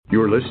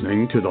You're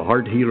listening to the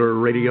Heart Healer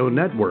Radio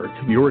Network,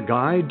 your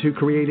guide to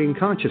creating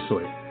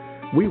consciously.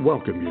 We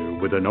welcome you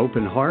with an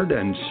open heart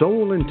and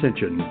soul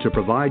intention to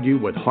provide you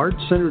with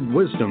heart-centered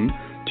wisdom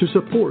to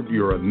support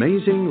your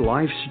amazing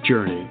life's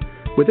journey,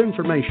 with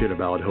information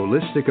about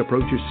holistic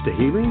approaches to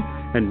healing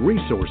and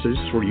resources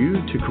for you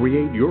to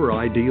create your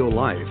ideal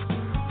life.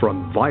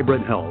 From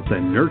vibrant health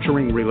and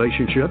nurturing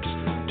relationships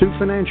to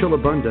financial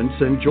abundance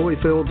and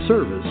joy-filled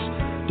service,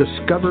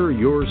 discover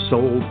your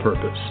soul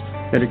purpose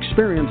and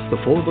experience the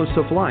fullness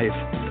of life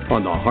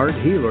on the Heart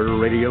Healer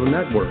Radio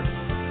Network.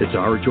 It's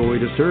our joy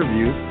to serve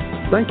you.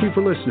 Thank you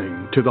for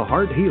listening to the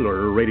Heart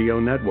Healer Radio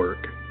Network.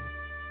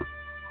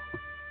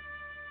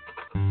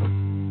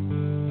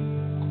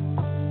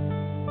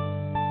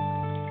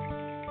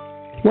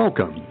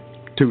 Welcome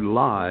to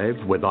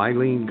Live with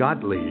Ilene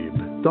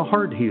Gottlieb, the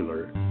Heart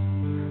Healer.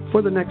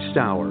 For the next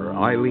hour,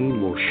 Ilene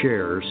will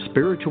share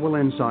spiritual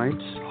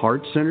insights,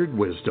 heart-centered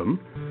wisdom,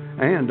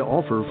 and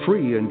offer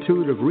free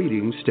intuitive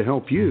readings to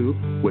help you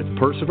with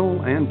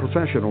personal and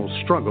professional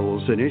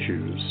struggles and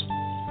issues.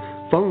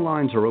 Phone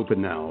lines are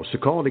open now, so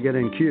call to get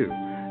in queue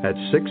at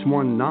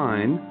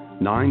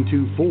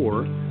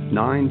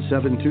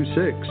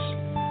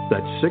 619-924-9726.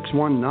 That's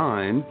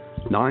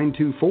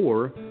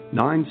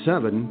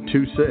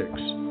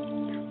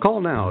 619-924-9726.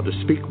 Call now to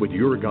speak with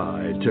your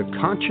guide to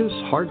Conscious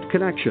Heart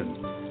Connection.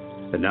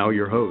 And now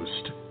your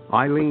host,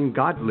 Ilene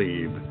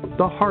Gottlieb,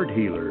 the Heart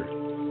Healer.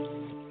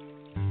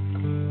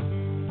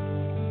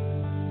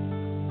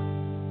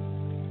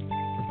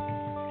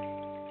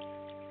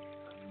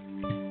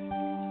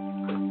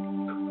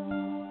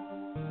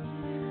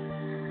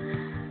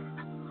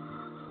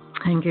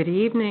 And good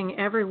evening,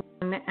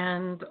 everyone,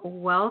 and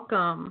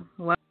welcome,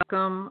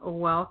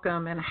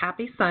 and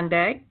happy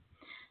Sunday.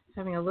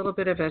 Having a little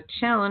bit of a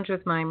challenge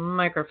with my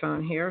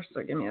microphone here,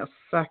 so give me a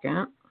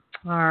second.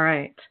 All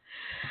right.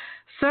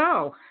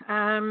 So,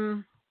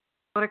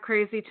 what a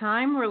crazy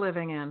time we're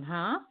living in,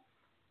 huh?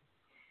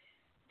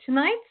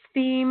 Tonight's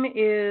theme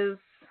is,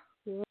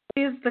 what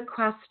is the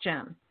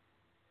question?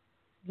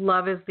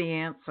 Love is the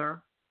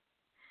answer.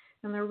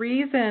 And the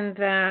reason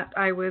that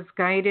I was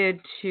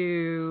guided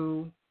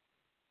to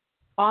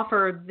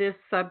offer this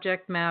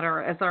subject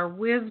matter as our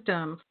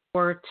wisdom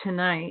for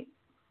tonight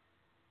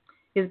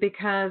is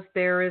because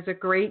there is a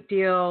great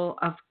deal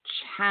of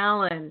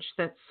challenge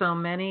that so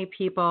many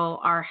people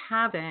are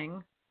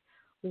having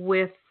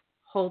with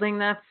holding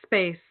that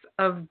space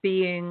of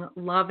being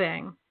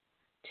loving,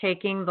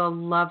 taking the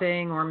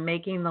loving or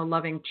making the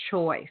loving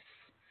choice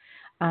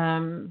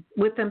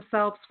with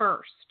themselves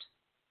first.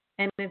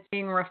 And it's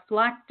being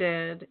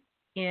reflected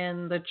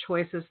in the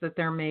choices that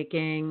they're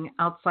making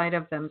outside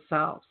of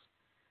themselves,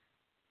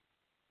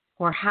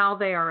 or how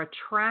they are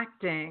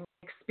attracting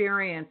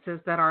experiences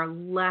that are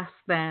less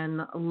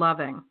than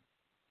loving.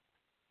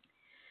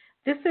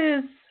 This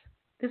is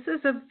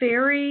a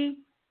very,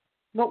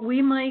 what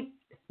we might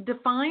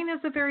define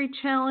as a very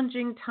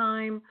challenging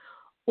time,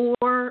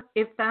 or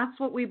if that's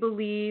what we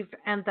believe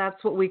and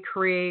that's what we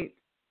create,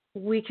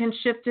 we can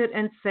shift it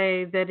and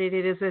say that it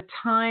is a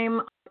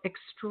time of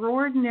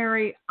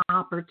extraordinary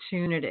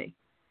opportunity.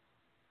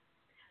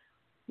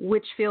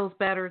 Which feels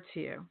better to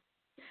you?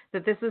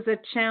 That this is a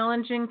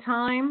challenging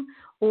time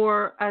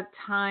or a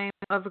time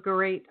of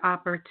great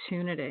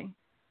opportunity?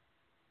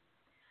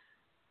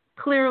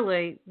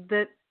 Clearly,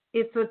 that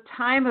it's a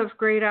time of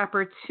great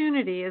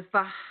opportunity is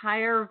the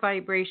higher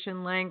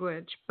vibration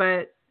language,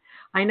 but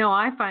I know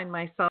I find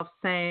myself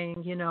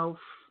saying,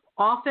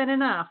 often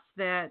enough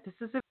that this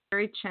is a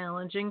very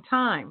challenging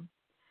time.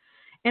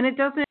 And it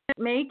doesn't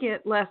make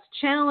it less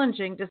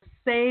challenging to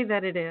say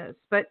that it is.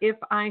 But if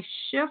I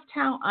shift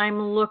how I'm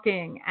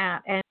looking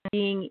at and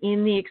being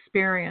in the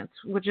experience,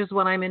 which is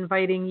what I'm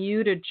inviting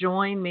you to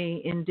join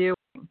me in doing,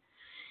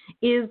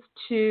 is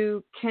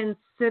to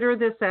consider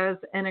this as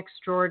an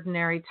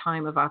extraordinary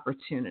time of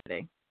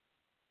opportunity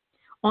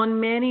on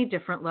many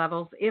different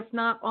levels, if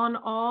not on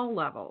all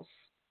levels.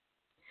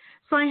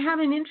 So I had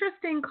an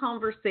interesting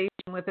conversation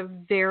with a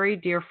very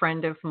dear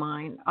friend of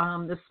mine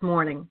this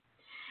morning.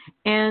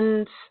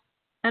 And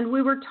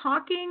we were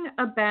talking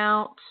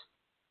about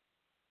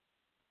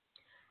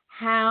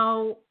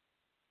how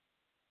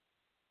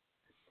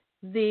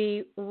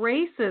the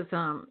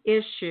racism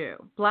issue,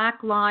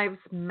 Black Lives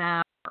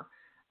Matter,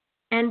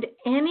 and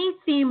any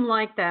theme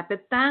like that,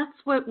 but that's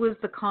what was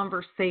the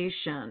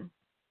conversation.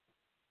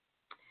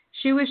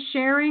 She was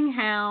sharing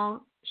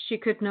how she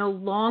could no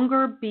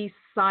longer be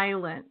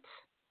silent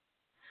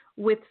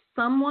with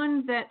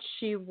someone that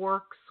she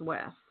works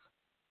with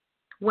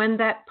when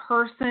that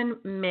person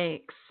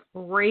makes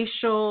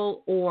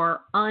racial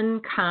or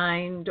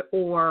unkind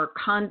or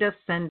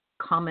condescending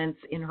comments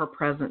in her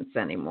presence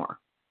anymore.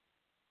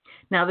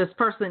 Now, this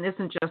person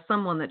isn't just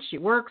someone that she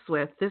works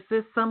with. This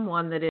is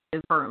someone that is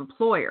her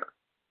employer.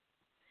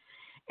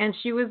 And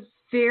she was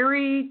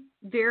very,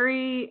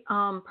 very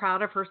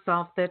proud of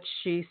herself that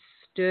she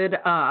stood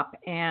up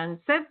and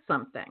said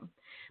something.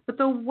 But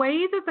the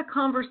way that the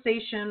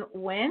conversation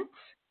went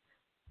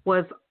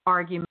was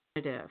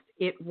argumentative.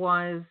 It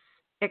was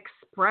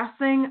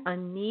expressing a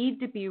need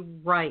to be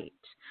right,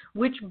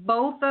 which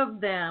both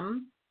of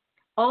them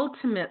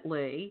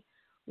ultimately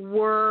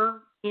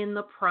were in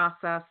the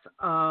process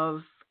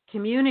of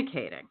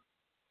communicating.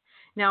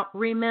 Now,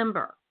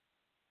 remember,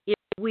 if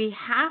we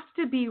have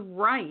to be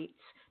right,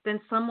 then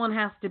someone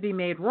has to be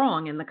made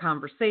wrong in the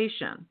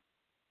conversation.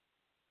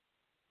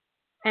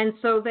 And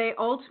so they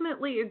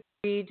ultimately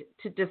agreed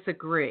to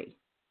disagree.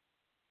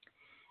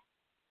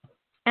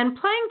 And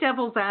playing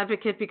devil's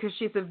advocate, because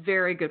she's a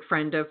very good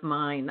friend of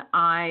mine,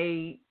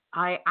 I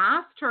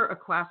asked her a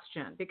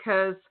question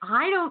because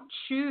I don't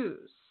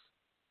choose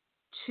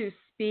to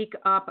speak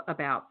up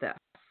about this.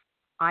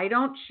 I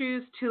don't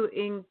choose to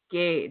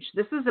engage.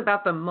 This is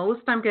about the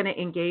most I'm going to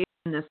engage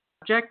in this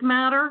subject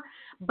matter,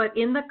 but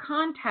in the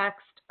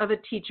context of a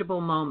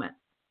teachable moment.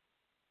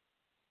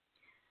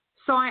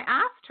 So I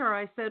asked her,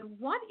 I said,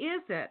 what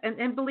is it?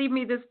 And believe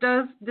me, this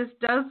does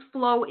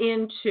flow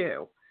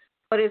into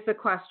what is the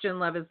question,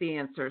 love is the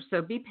answer.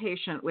 So be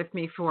patient with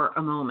me for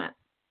a moment.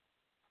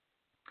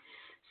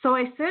 So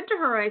I said to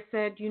her, I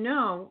said, do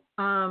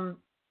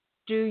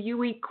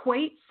you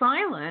equate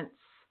silence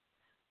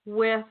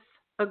with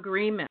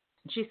agreement?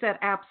 She said,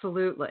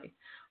 absolutely.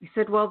 I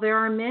said, well, there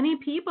are many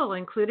people,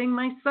 including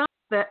myself,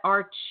 that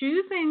are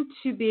choosing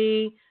to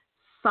be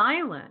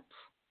silent,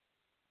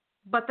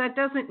 but that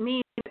doesn't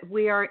mean that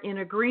we are in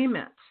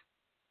agreement.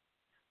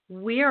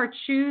 We are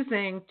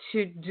choosing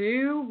to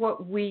do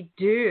what we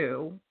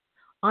do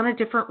on a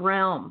different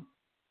realm,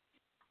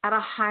 at a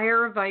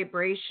higher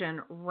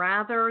vibration,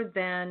 rather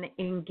than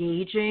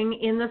engaging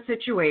in the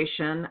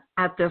situation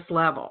at this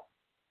level.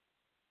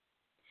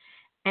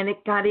 And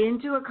it got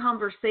into a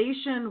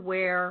conversation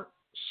where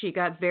she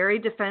got very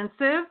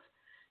defensive.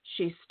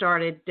 She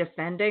started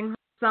defending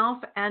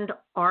herself and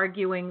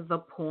arguing the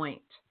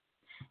point.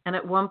 And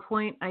at one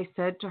point I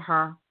said to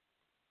her,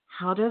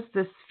 how does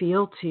this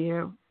feel to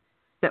you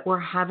that we're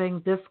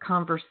having this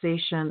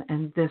conversation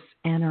and this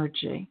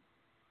energy?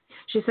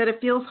 She said, it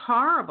feels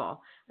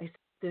horrible. I said,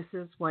 this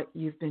is what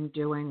you've been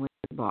doing with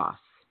your boss.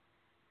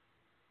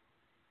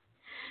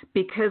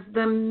 Because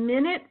the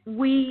minute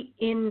we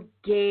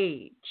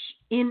engage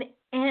in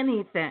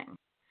anything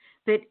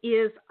that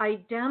is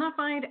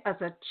identified as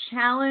a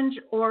challenge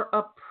or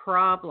a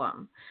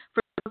problem,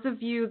 for those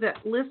of you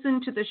that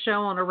listen to the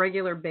show on a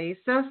regular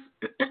basis,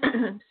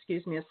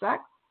 excuse me a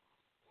sec,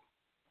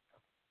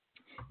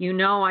 you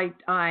know I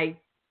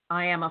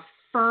am a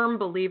firm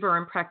believer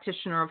and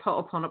practitioner of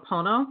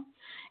Ho'oponopono,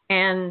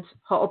 and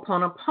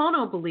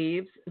Ho'oponopono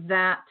believes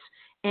that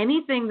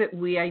anything that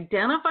we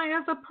identify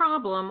as a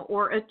problem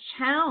or a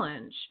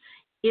challenge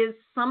is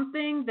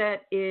something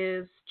that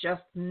is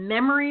just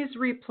memories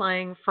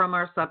replaying from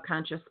our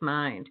subconscious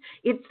mind.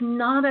 It's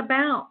not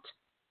about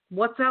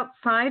what's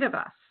outside of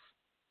us.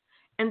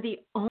 And the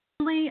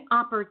only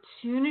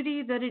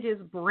opportunity that it is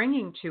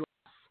bringing to us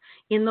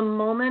in the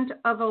moment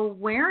of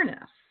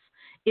awareness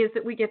is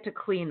that we get to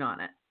clean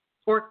on it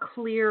or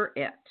clear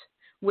it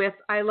with,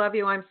 I love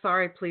you, I'm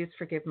sorry, please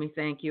forgive me,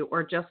 thank you,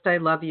 or just I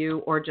love you,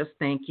 or just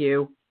thank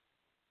you,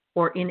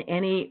 or in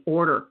any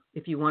order.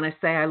 If you want to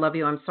say, I love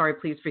you, I'm sorry,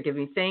 please forgive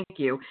me, thank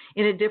you,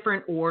 in a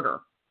different order.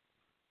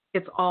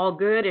 It's all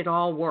good. It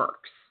all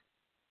works.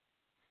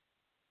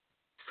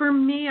 For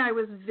me, I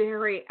was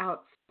very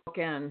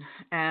outspoken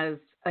as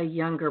a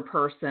younger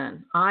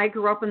person. I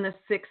grew up in the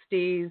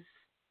 60s.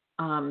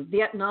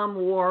 Vietnam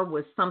War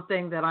was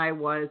something that I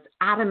was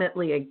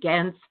adamantly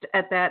against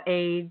at that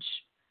age.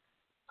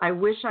 I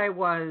wish I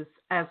was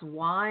as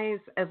wise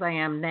as I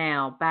am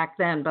now back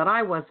then, but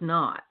I was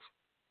not.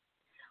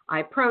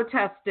 I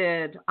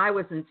protested. I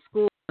was in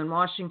school in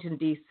Washington,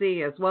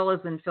 D.C., as well as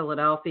in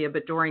Philadelphia,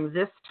 but during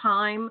this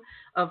time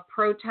of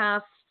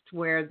protest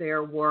where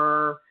there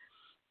were,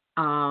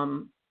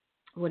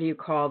 what do you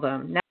call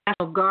them,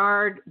 National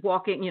Guard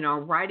walking,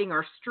 riding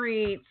our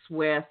streets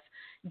with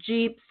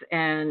Jeeps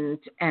and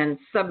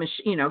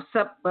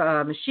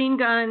machine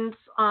guns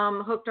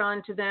hooked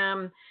onto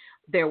them.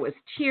 There was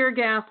tear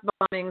gas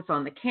bombings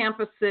on the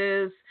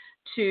campuses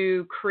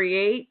to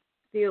create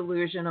the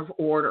illusion of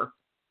order.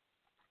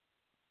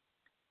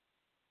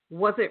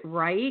 Was it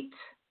right?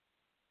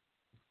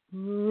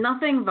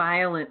 Nothing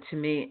violent to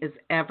me is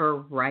ever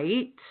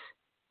right.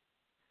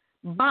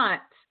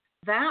 But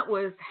that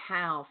was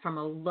how, from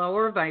a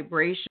lower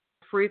vibration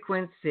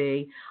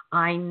frequency,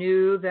 I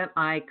knew that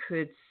I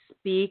could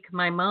speak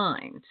my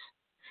mind.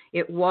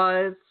 It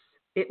was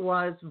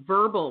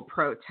verbal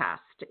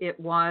protest. It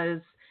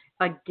was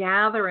a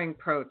gathering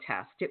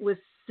protest. It was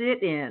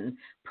sit-in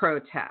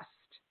protest.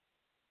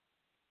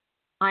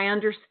 I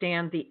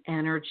understand the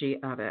energy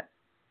of it.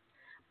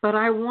 But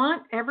I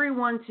want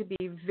everyone to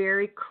be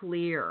very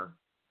clear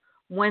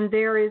when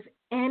there is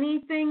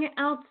anything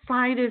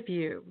outside of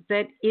you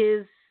that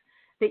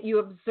you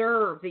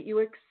observe, that you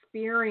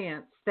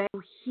experience, that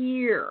you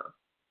hear,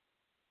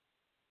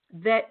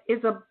 that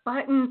is a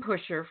button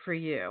pusher for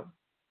you.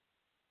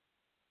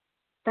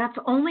 That's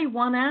only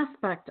one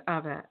aspect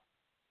of it.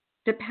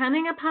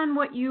 Depending upon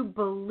what you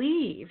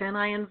believe, and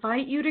I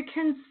invite you to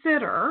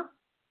consider,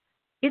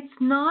 it's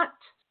not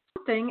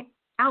something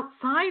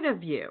outside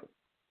of you.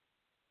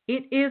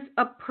 It is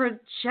a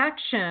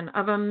projection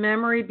of a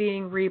memory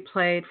being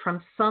replayed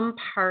from some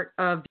part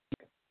of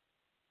you,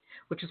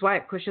 which is why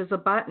it pushes a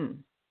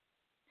button.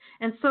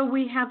 And so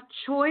we have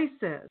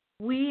choices.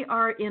 We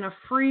are in a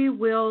free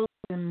will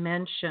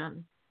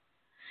dimension.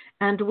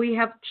 And we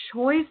have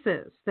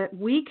choices that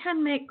we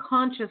can make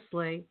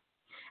consciously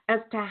as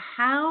to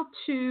how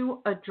to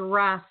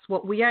address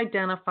what we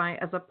identify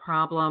as a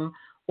problem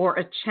or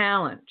a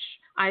challenge,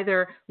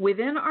 either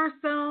within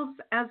ourselves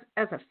as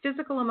a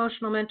physical,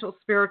 emotional, mental,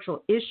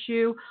 spiritual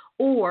issue,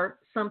 or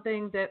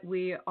something that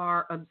we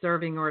are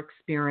observing or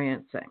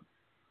experiencing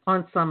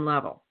on some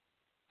level.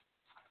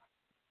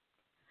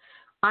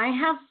 I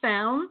have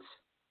found,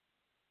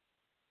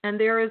 and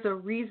there is a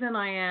reason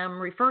I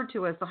am referred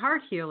to as the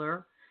heart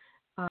healer,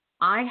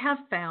 I have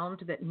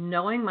found that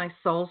knowing my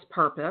soul's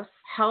purpose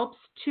helps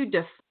to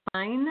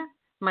define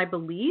my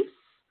beliefs,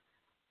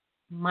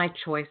 my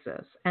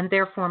choices, and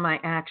therefore my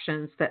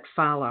actions that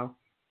follow.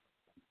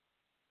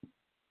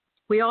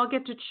 We all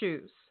get to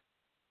choose.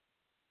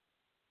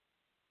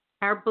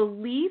 Our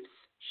beliefs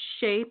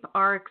shape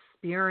our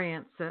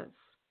experiences.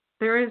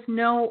 There is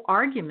no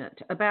argument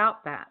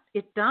about that.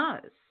 It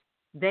does.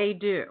 They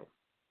do.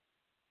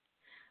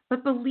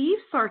 But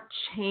beliefs are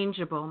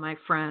changeable, my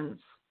friends.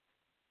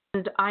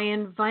 And I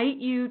invite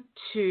you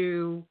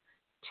to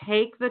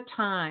take the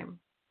time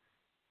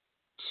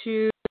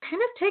to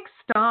kind of take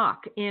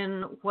stock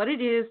in what it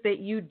is that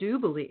you do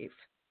believe.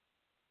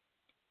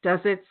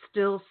 Does it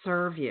still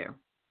serve you?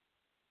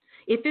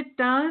 If it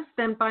does,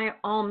 then by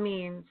all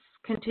means,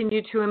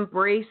 continue to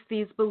embrace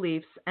these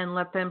beliefs and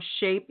let them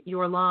shape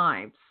your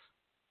lives.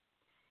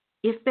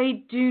 If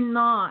they do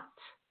not,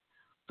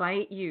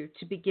 invite you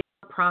to begin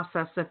the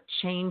process of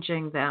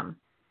changing them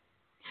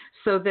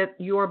so that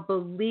your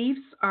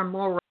beliefs are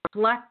more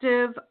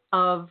reflective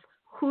of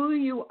who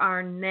you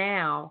are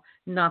now,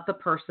 not the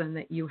person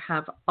that you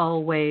have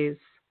always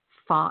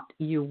thought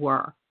you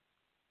were.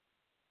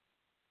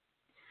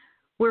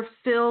 We're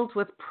filled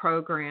with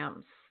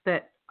programs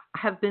that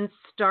have been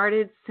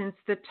started since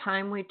the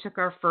time we took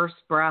our first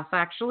breath.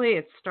 Actually,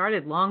 it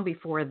started long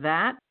before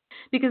that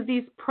because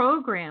these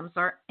programs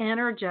are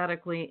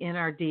energetically in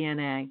our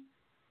DNA.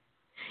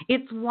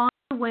 It's why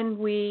when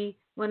we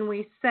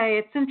say,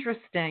 it's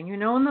interesting, in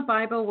the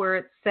Bible where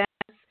it says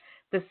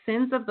the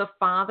sins of the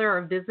father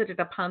are visited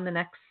upon the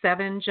next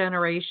 7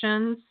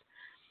 generations.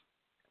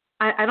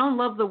 I don't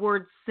love the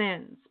word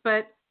sins,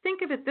 but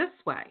think of it this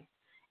way.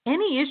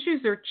 Any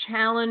issues or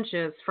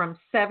challenges from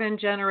 7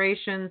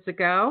 generations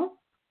ago,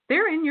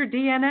 they're in your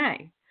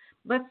DNA.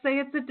 Let's say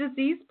it's a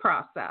disease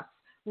process.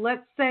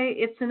 Let's say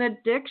it's an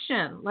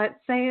addiction. Let's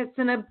say it's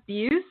an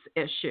abuse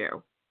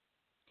issue.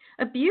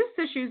 Abuse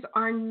issues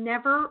are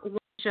never one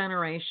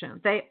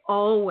generation. They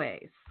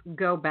always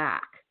go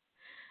back.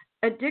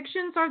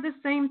 Addictions are the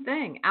same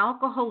thing.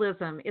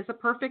 Alcoholism is a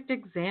perfect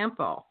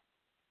example.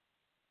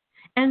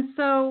 And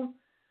so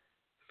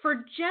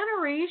for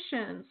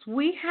generations,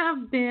 we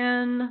have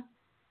been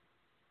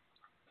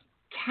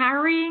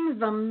carrying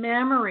the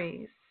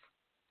memories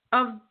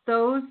of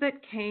those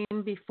that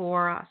came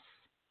before us.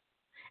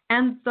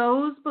 And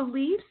those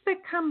beliefs that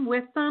come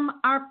with them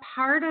are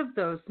part of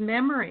those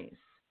memories.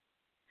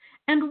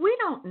 And we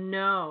don't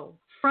know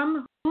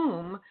from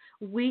whom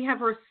we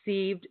have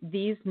received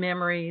these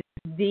memories,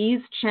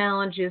 these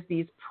challenges,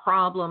 these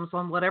problems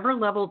on whatever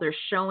level they're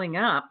showing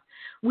up.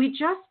 We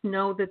just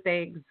know that they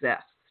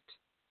exist.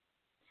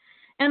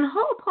 And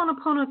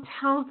Ho'oponopono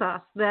tells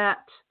us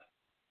that,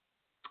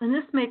 and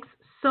this makes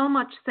so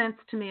much sense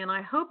to me, and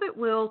I hope it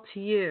will to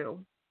you.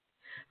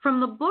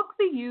 From the book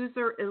The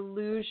User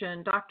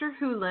Illusion, Dr.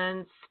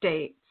 Ilene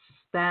states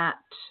that,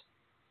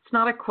 it's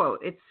not a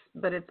quote,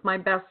 but it's my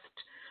best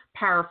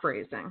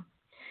paraphrasing.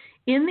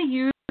 In the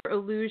User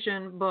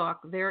Illusion book,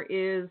 there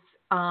is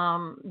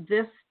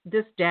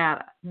this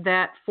data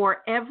that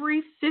for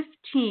every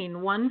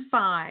 15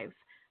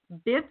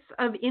 bits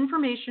of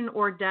information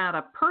or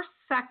data per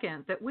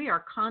second that we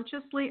are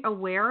consciously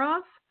aware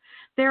of,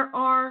 there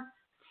are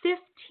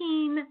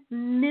 15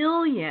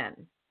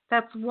 million,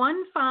 that's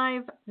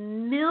 15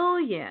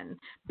 million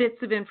bits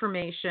of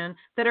information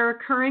that are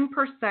occurring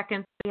per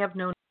second that we have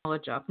no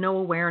knowledge of, no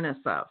awareness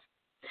of,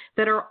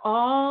 that are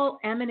all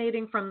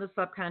emanating from the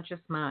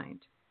subconscious mind.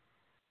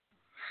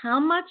 How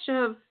much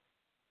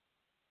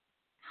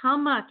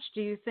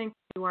do you think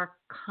you are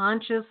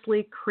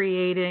consciously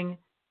creating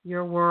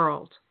your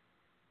world?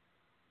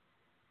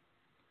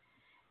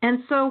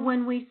 And so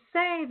when we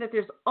say that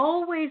there's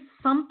always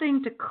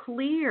something to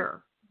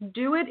clear,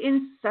 do it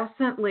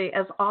incessantly,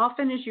 as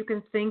often as you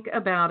can think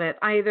about it,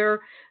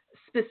 either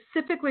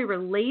specifically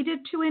related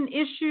to an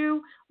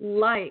issue,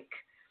 like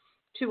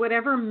to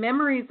whatever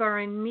memories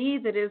are in me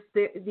that is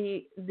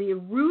the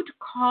root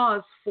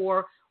cause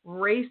for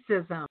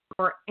racism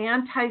or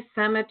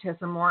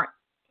anti-Semitism or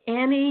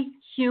any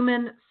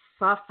human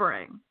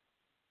suffering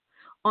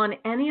on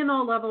any and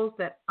all levels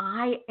that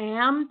I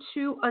am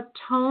to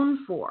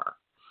atone for.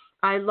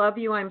 I love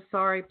you. I'm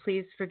sorry.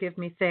 Please forgive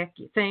me. Thank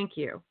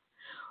you.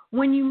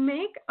 When you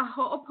make a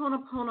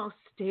Ho'oponopono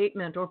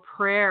statement or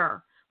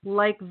prayer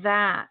like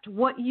that,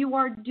 what you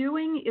are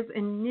doing is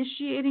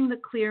initiating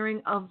the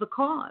clearing of the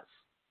cause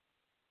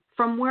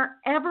from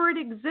wherever it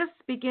exists,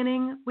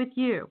 beginning with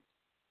you.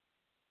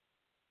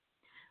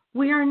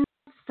 We are not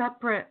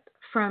separate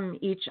from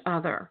each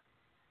other.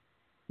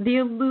 The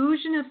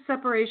illusion of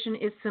separation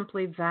is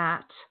simply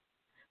that.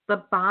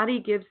 The body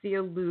gives the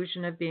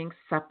illusion of being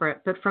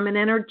separate, but from an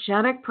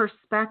energetic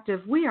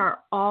perspective, we are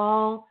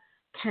all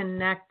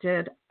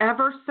connected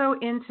ever so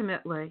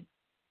intimately.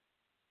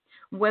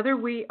 Whether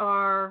we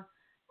are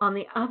on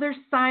the other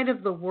side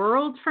of the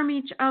world from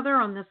each other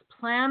on this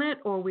planet,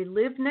 or we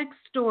live next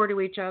door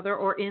to each other,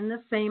 or in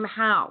the same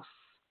house,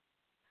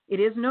 it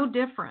is no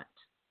different.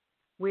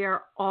 We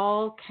are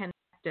all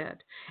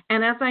connected.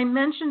 And as I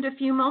mentioned a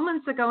few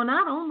moments ago,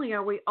 not only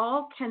are we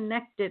all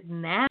connected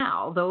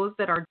now, those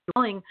that are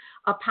dwelling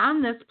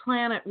upon this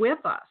planet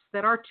with us,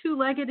 that are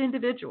two-legged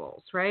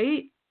individuals,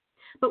 right?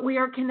 But we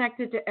are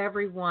connected to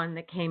everyone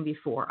that came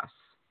before us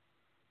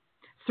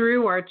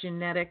through our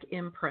genetic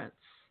imprints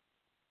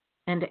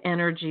and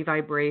energy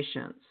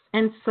vibrations.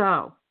 And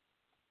so,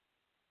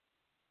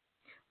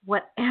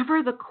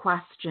 whatever the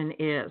question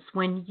is,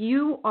 when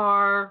you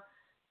are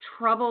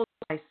troubled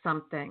by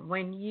something,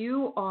 when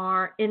you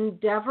are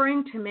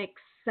endeavoring to make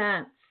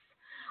sense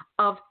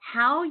of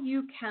how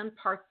you can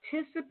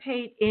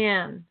participate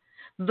in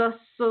the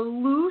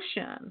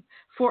solution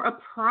for a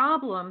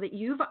problem that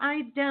you've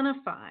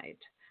identified,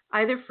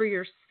 either for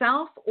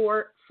yourself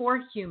or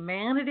for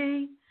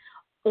humanity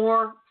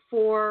or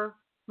for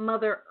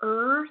Mother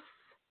Earth,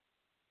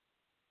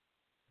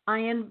 I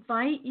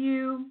invite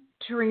you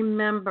to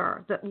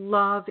remember that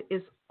love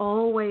is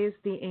always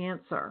the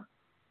answer.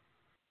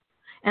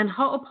 And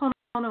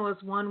Ho'oponopono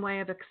is one way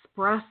of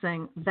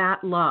expressing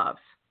that love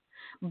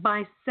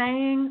by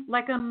saying,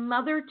 like a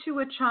mother to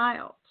a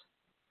child.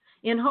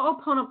 In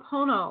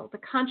Ho'oponopono, the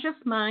conscious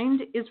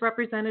mind is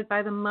represented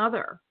by the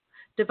mother,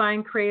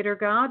 divine creator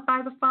God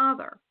by the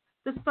father,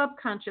 the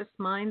subconscious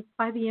mind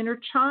by the inner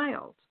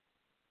child.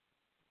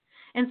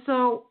 And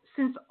so,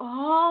 since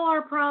all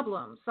our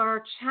problems,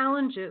 our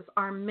challenges,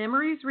 our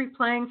memories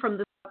replaying from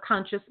the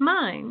subconscious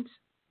mind,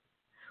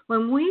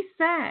 when we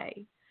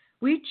say,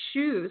 we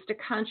choose to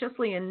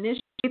consciously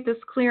initiate this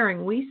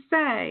clearing, we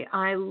say,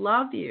 I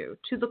love you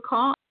to the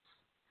cause,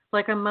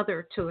 like a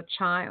mother to a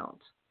child.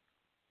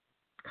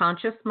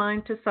 Conscious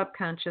mind to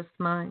subconscious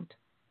mind.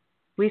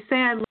 We say,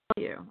 I love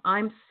you.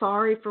 I'm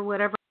sorry for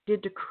whatever I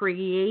did to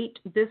create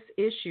this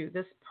issue,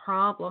 this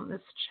problem,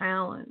 this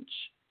challenge,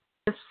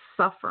 this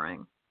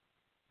suffering.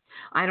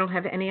 I don't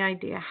have any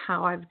idea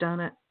how I've done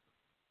it,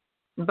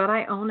 but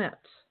I own it.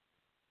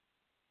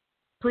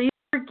 Please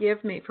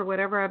forgive me for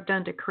whatever I've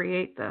done to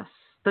create this.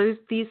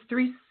 These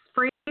three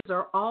phrases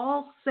are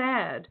all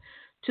said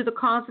to the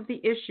cause of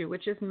the issue,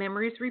 which is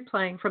memories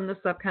replaying from the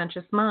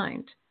subconscious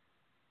mind.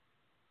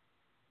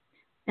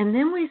 And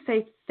then we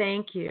say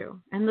thank you.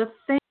 And the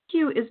thank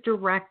you is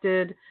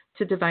directed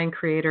to Divine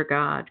Creator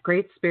God,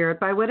 Great Spirit,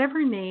 by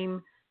whatever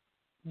name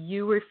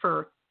you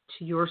refer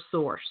to your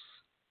source.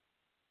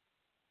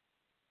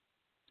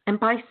 And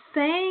by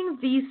saying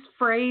these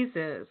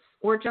phrases,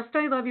 or just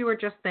I love you, or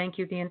just thank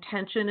you, the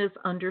intention is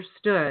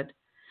understood.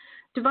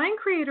 Divine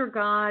Creator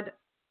God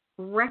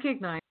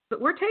recognizes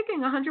that we're taking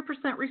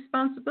 100%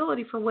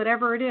 responsibility for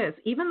whatever it is,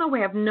 even though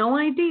we have no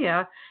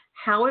idea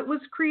how it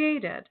was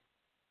created.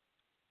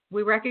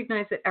 We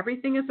recognize that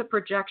everything is a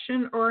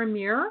projection or a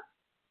mirror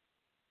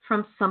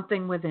from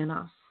something within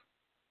us,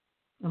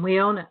 and we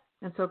own it.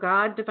 And so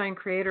God, Divine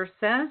Creator,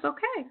 says,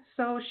 okay,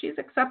 so she's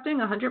accepting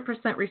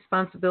 100%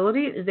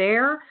 responsibility.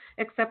 They're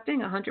accepting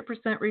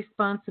 100%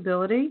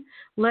 responsibility.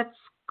 Let's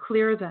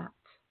clear that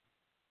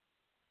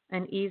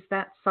and ease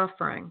that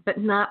suffering. But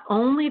not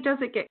only does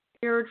it get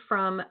cleared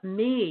from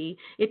me,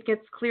 it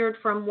gets cleared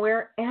from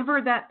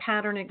wherever that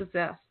pattern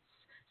exists.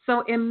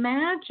 So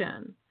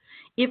imagine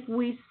if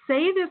we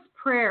say this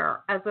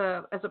prayer as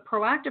a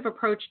proactive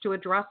approach to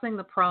addressing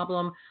the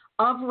problem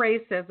of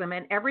racism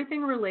and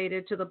everything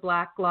related to the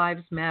Black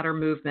Lives Matter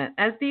movement,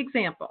 as the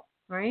example,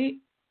 right?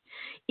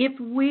 If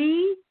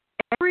we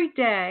every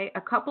day,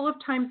 a couple of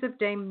times a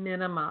day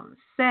minimum,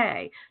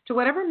 say to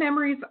whatever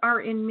memories are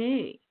in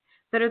me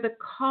that are the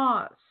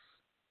cause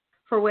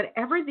for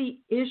whatever the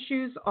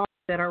issues are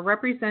that are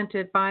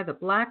represented by the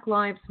Black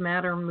Lives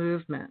Matter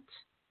movement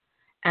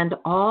and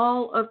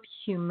all of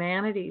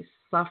humanity's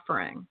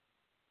suffering,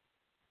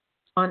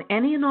 on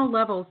any and all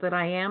levels that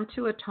I am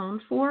to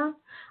atone for,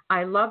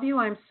 I love you,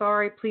 I'm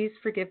sorry, please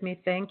forgive me,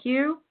 thank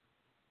you.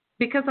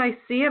 Because I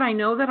see it, I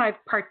know that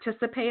I've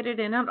participated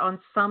in it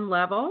on some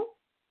level,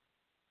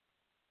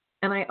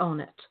 and I own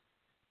it.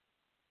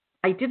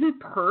 I didn't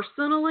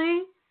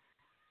personally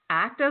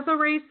act as a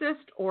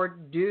racist or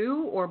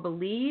do or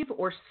believe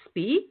or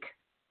speak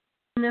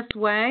in this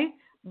way,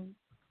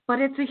 but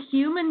it's a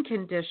human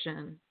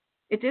condition.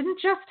 It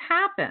didn't just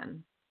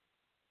happen.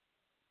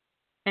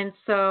 And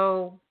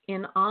so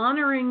in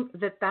honoring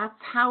that that's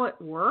how it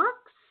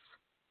works,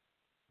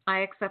 I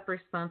accept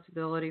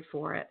responsibility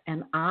for it.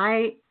 And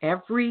I,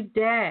 every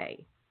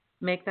day,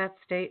 make that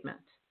statement,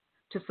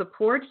 to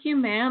support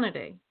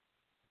humanity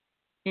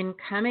in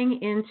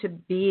coming into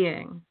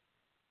being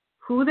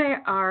who they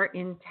are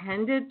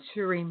intended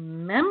to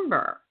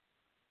remember,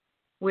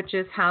 which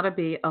is how to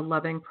be a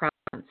loving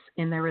presence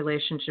in their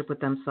relationship with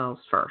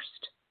themselves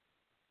first.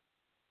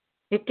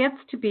 It gets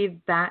to be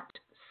that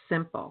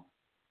simple.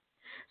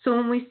 So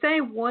when we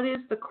say, what is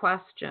the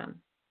question?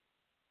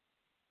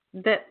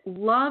 That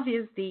love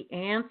is the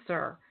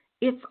answer.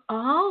 It's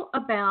all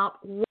about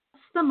what's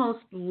the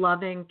most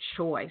loving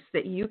choice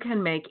that you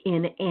can make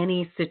in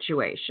any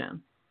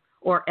situation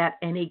or at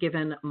any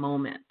given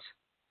moment.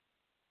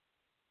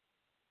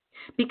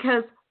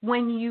 Because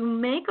when you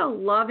make a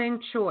loving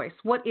choice,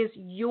 what is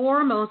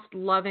your most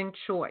loving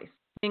choice?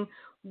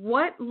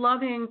 What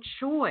loving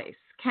choice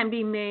can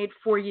be made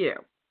for you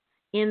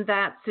in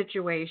that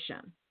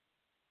situation?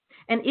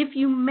 And if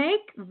you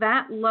make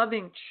that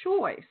loving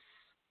choice,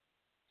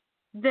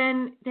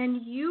 then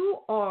you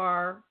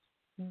are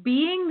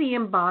being the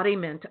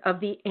embodiment of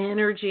the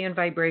energy and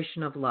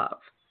vibration of love.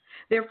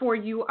 Therefore,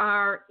 you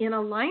are in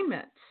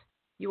alignment.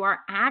 You are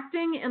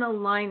acting in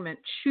alignment,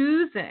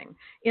 choosing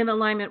in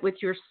alignment with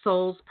your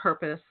soul's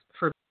purpose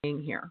for being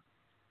here,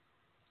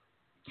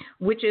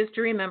 which is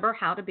to remember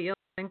how to be a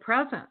loving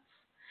presence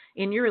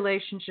in your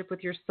relationship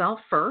with yourself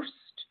first,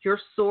 your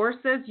source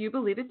as you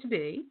believe it to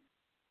be,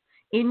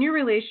 in your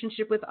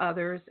relationship with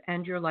others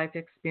and your life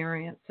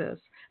experiences.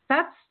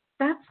 That's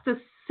the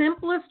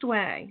simplest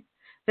way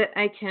that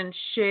I can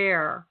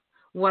share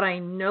what I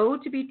know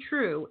to be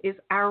true is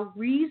our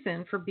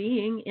reason for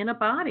being in a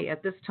body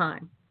at this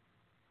time.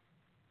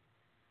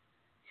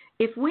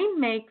 If we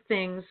make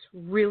things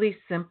really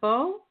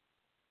simple,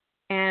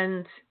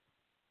 and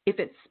if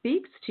it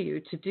speaks to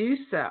you to do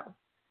so,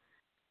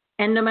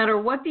 and no matter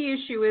what the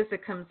issue is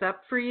that comes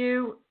up for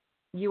you,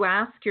 you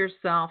ask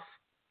yourself,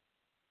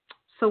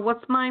 so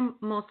what's my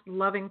most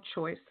loving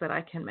choice that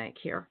I can make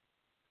here?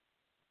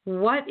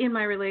 What in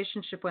my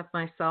relationship with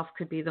myself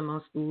could be the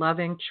most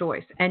loving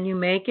choice? And you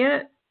make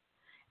it,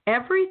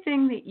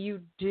 everything that you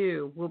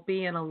do will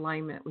be in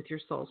alignment with your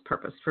soul's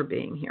purpose for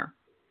being here.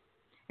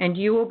 And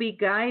you will be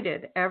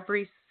guided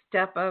every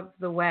step of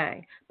the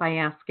way by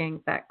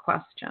asking that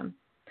question.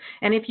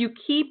 And if you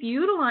keep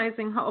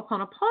utilizing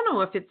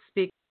Ho'oponopono, if it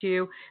speaks to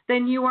you,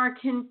 then you are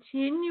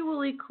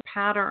continually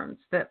patterns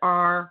that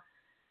are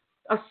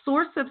a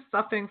source of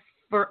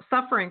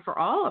suffering for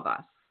all of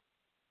us,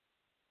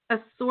 a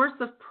source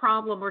of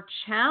problem or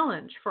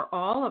challenge for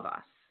all of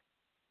us,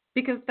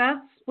 because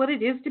that's what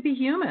it is to be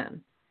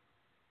human.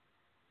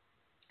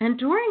 And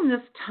during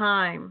this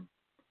time,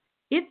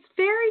 it's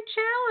very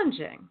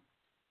challenging,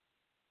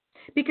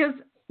 because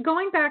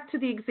going back to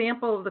the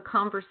example of the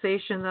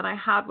conversation that I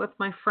had with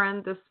my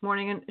friend this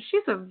morning, and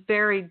she's a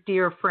very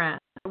dear friend.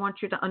 I want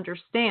you to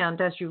understand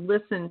as you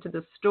listen to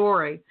the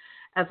story,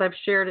 as I've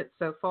shared it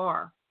so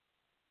far.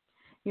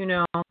 You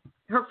know,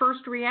 her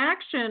first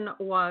reaction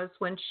was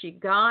when she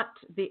got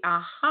the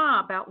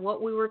aha about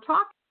what we were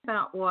talking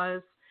about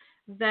was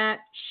that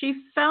she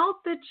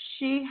felt that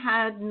she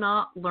had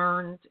not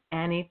learned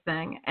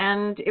anything,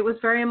 and it was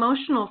very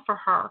emotional for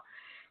her.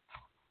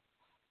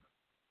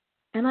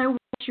 And I want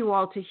you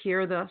all to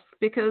hear this,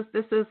 because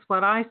this is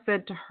what I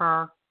said to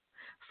her.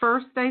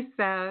 First, I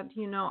said,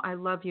 I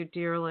love you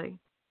dearly.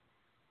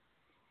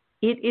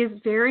 It is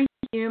very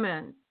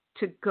human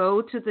to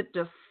go to the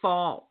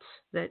default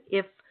that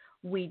if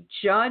we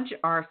judge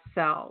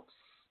ourselves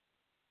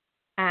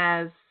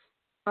as,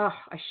 oh,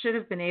 I should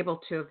have been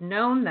able to have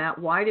known that.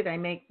 Why did I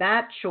make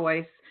that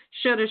choice?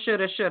 Shoulda,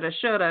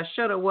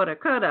 woulda,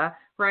 coulda,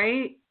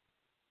 right?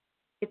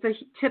 It's a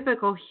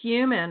typical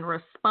human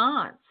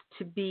response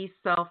to be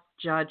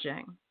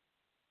self-judging.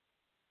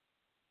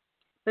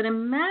 But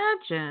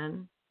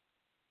imagine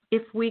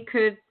if we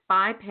could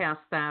bypass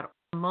that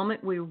the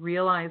moment we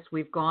realize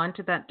we've gone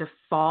to that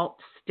default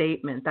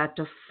statement, that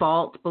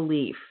default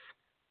belief,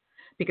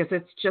 because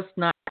it's just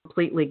not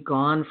completely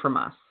gone from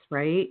us,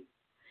 right?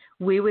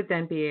 We would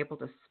then be able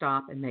to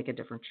stop and make a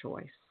different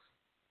choice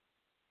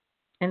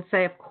and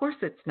say, of course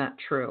it's not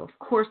true. Of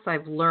course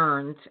I've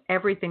learned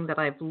everything that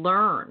I've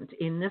learned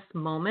in this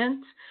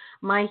moment.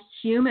 My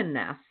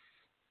humanness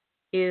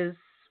is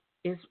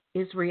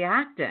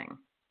reacting.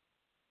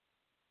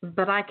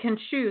 But I can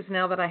choose,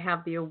 now that I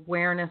have the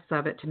awareness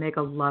of it, to make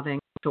a loving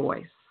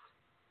choice.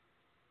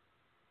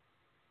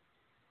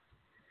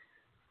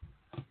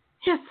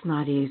 It's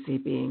not easy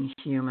being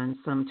human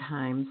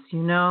sometimes,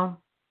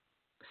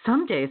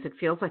 Some days it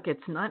feels like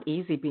it's not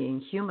easy being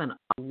human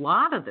a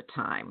lot of the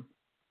time.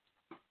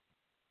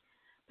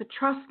 But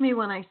trust me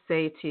when I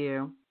say to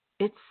you,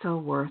 it's so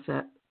worth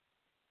it.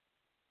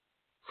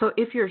 So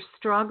if you're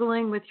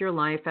struggling with your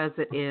life as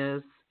it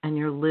is, and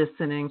you're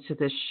listening to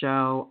this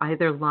show,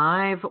 either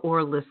live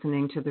or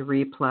listening to the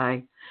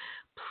replay,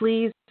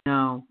 please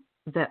know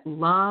that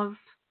love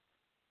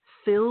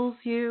fills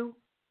you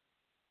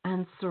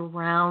and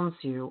surrounds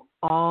you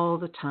all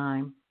the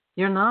time.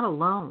 You're not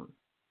alone.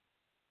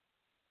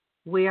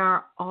 We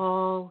are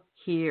all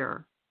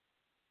here.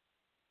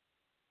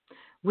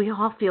 we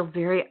all feel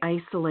very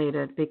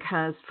isolated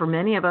because for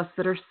many of us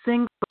that are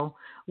single,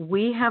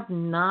 we have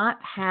not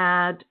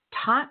had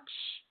touch,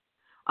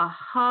 a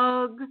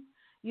hug,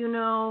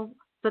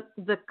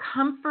 the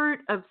comfort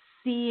of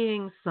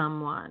seeing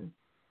someone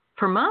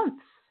for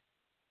months.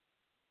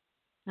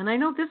 And I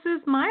know this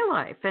is my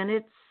life, and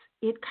it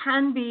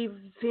can be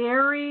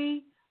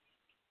very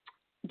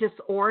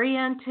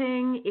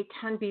disorienting. It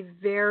can be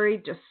very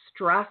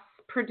distress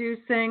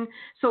producing.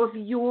 So if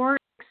you're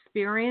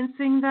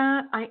experiencing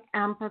that, I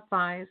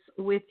empathize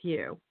with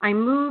you. I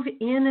move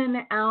in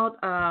and out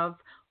of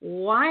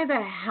why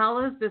the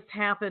hell is this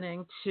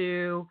happening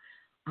to,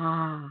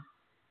 I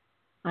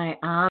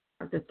honor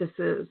that this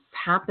is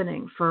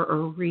happening for a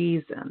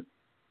reason.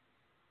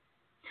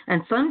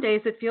 And some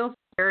days it feels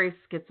very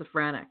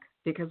schizophrenic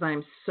because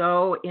I'm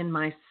so in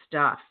my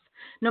stuff.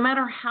 No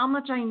matter how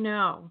much I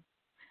know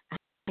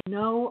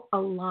a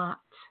lot.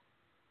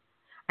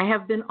 I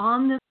have been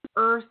on this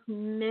earth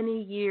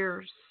many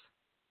years,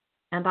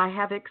 and I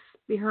have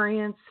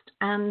experienced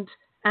and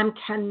am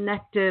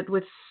connected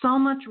with so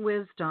much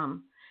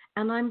wisdom,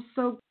 and I'm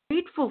so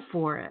grateful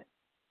for it.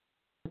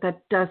 But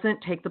that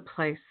doesn't take the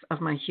place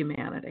of my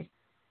humanity.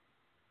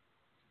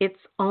 It's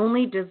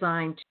only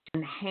designed to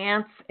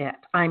enhance it.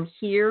 I'm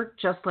here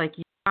just like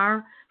you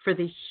are for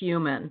the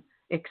human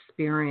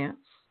experience.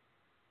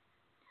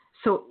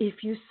 So if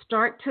you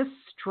start to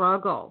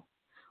struggle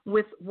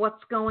with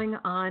what's going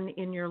on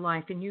in your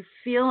life and you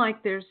feel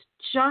like there's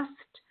just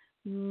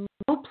no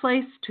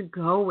place to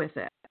go with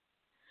it,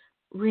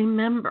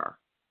 remember,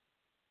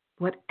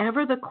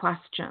 whatever the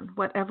question,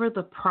 whatever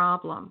the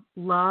problem,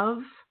 love,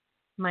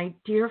 my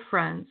dear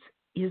friends,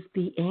 is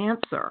the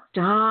answer.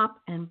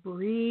 Stop and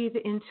breathe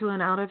into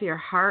and out of your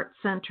heart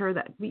center,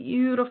 that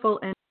beautiful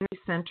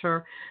energy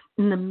center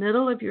in the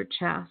middle of your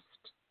chest.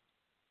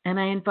 And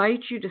I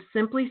invite you to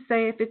simply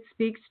say, if it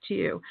speaks to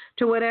you,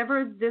 to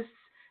whatever this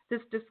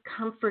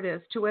discomfort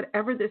is, to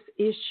whatever this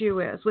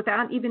issue is,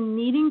 without even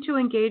needing to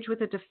engage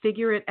with it to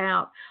figure it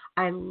out.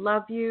 I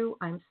love you.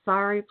 I'm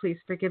sorry. Please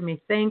forgive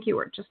me. Thank you.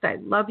 Or just, I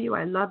love you.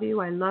 I love you.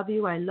 I love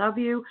you. I love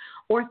you.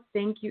 Or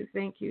thank you.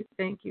 Thank you.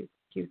 Thank you.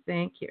 Thank you.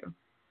 Thank you.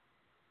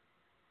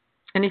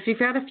 And if you've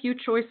got a few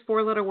choice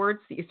 4-letter words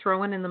that you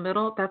throw in the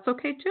middle, that's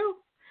okay too.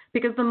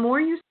 Because the more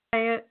you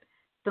say it,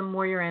 the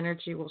more your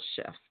energy will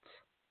shift.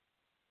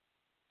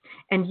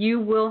 And you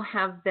will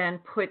have then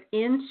put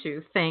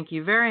into, thank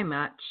you very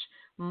much,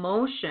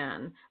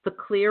 motion, the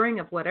clearing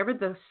of whatever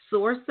the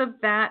source of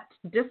that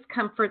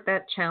discomfort,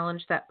 that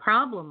challenge, that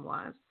problem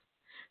was,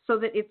 so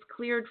that it's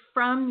cleared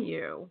from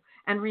you.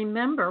 And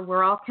remember,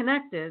 we're all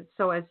connected.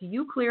 So as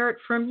you clear it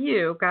from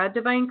you, God,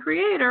 Divine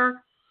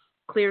Creator,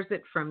 clears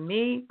it from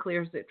me,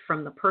 clears it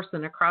from the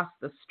person across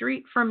the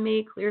street from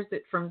me, clears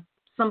it from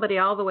somebody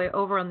all the way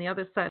over on the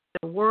other side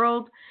of the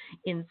world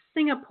in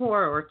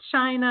Singapore or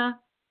China,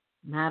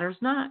 matters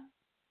not.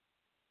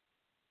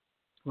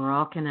 We're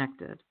all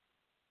connected.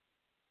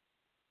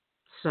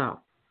 So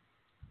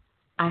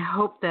I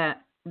hope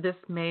that this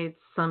made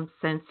some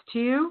sense to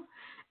you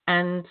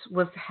and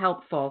was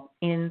helpful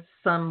in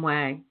some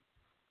way.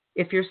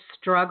 If you're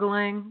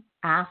struggling,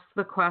 ask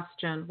the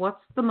question,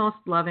 what's the most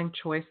loving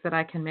choice that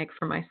I can make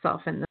for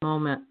myself in the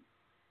moment?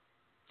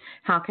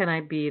 How can I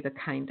be the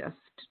kindest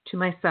to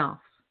myself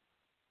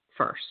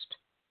first?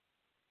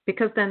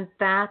 Because then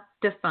that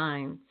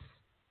defines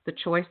the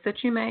choice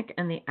that you make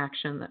and the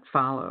action that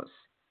follows.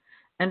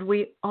 And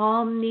we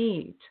all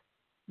need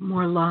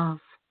more love.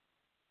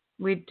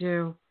 We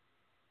do.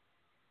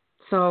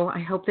 So I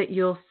hope that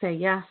you'll say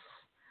yes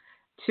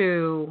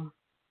to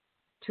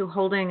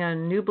holding a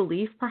new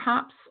belief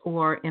perhaps,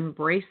 or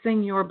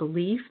embracing your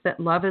belief that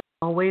love is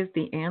always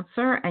the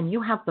answer, and you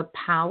have the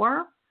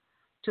power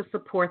to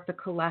support the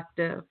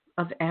collective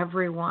of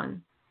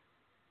everyone.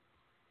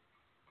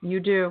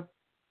 You do.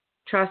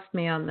 Trust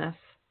me on this.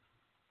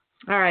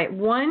 All right,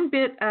 one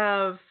bit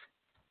of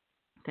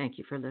thank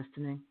you for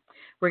listening.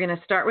 We're going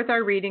to start with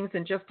our readings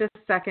in just a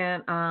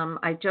second.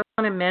 I just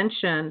want to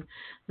mention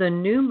the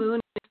new moon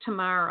is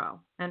tomorrow.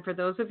 And for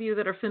those of you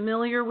that are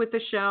familiar with the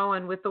show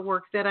and with the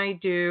work that I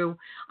do,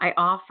 I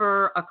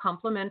offer a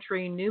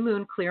complimentary new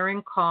moon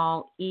clearing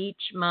call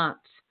each month.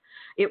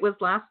 It was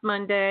last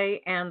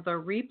Monday, and the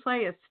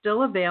replay is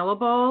still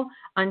available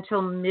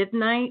until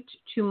midnight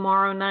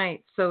tomorrow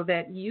night, so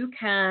that you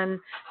can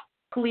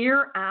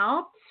clear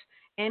out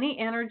any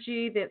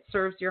energy that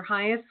serves your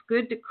highest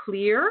good to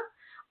clear,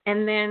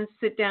 and then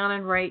sit down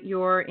and write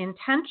your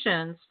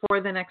intentions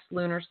for the next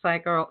lunar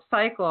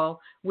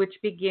cycle, which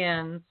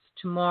begins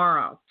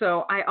tomorrow.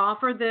 So I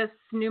offer this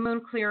new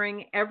moon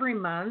clearing every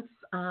month.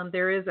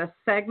 There is a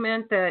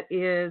segment that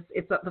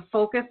the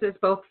focus is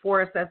both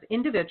for us as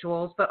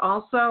individuals, but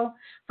also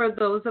for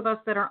those of us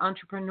that are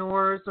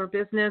entrepreneurs or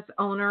business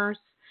owners.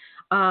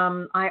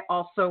 I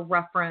also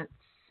reference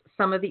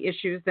some of the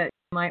issues that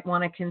you might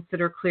want to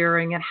consider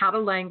clearing and how to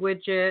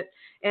language it,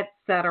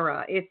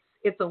 etc.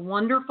 It's a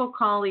wonderful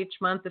call each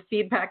month. The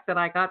feedback that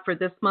I got for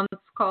this month's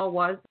call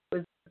was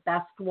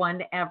best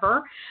one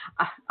ever.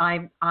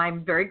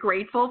 I'm very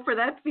grateful for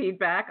that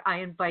feedback. I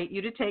invite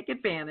you to take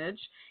advantage.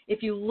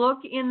 If you look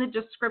in the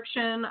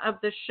description of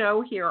the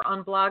show here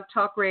on Blog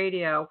Talk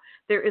Radio,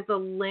 there is a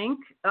link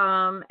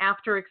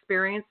after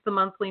Experience the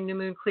Monthly New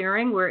Moon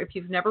Clearing, where if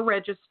you've never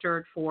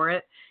registered for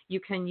it, you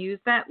can use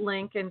that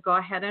link and go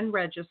ahead and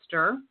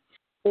register.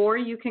 Or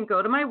you can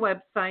go to my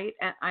website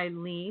at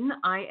Ilene,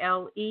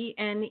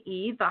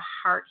 I-L-E-N-E,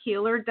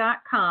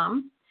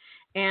 thehearthealer.com.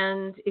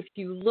 And if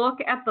you look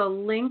at the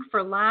link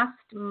for last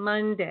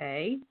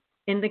Monday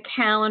in the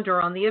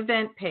calendar on the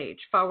event page,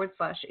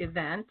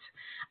 /event,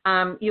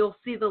 you'll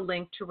see the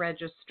link to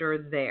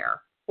register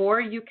there.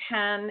 Or you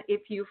can,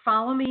 if you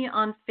follow me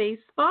on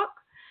Facebook,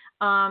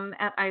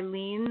 at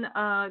Ilene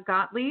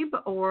Gottlieb,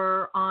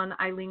 or on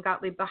Ilene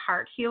Gottlieb, the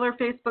Heart Healer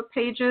Facebook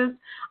pages,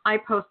 I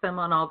post them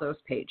on all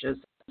those pages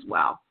as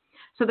well.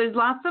 So there's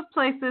lots of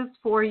places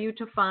for you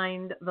to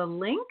find the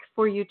link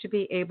for you to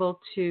be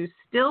able to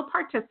still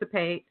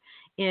participate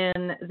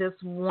in this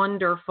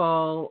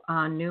wonderful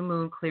new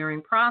moon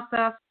clearing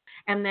process.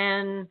 And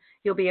then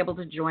you'll be able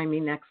to join me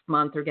next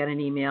month or get an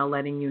email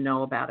letting you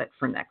know about it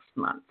for next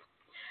month.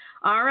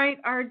 All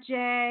right,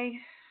 RJ,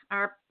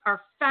 our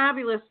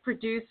fabulous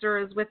producer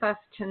is with us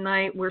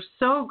tonight. We're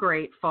so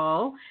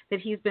grateful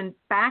that he's been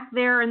back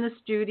there in the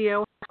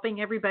studio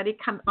helping everybody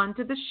come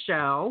onto the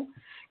show.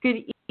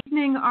 Good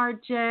evening,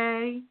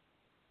 RJ.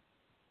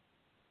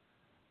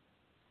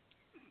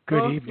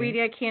 Good evening.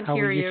 Sweetie, I can't How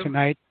hear are you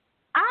tonight?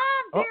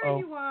 There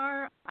you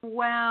are.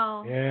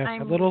 Well, yes,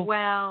 I'm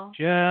well.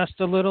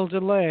 Just a little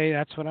delay.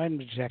 That's what I'm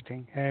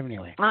projecting.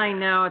 Anyway. I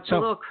know. It's a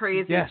little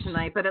crazy yes.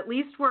 tonight, but at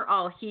least we're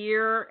all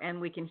here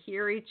and we can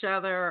hear each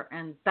other,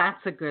 and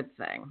that's a good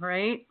thing,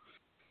 right?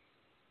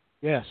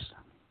 Yes.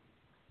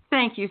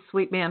 Thank you,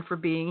 sweet man, for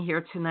being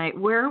here tonight.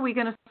 Where are we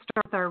going to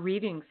start with our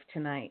readings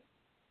tonight?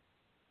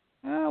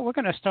 We're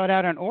going to start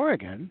out in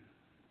Oregon.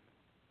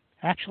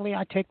 Actually,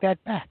 I take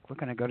that back. We're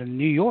going to go to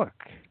New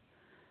York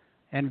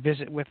and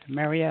visit with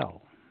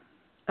Marielle.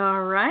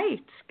 All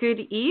right. Good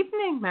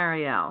evening,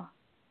 Marielle.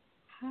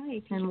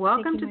 Hi. And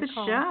welcome to the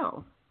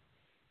show.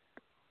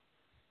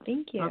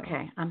 Thank you.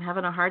 Okay. I'm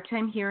having a hard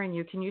time hearing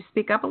you. Can you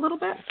speak up a little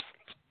bit?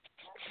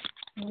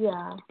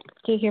 Yeah.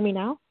 Can you hear me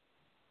now?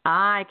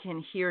 I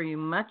can hear you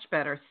much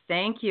better.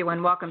 Thank you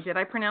and welcome. Did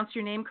I pronounce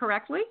your name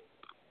correctly?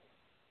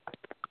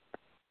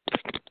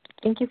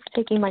 Thank you for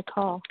taking my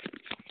call.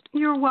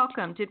 You're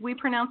welcome. Did we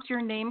pronounce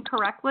your name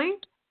correctly?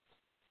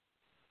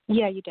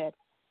 Yeah, you did.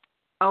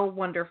 Oh,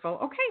 wonderful.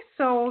 Okay,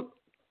 so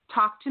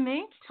talk to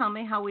me. Tell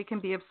me how we can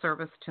be of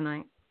service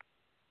tonight.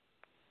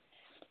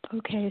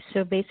 Okay,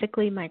 so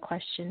basically my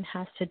question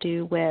has to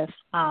do with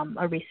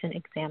a recent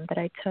exam that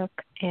I took,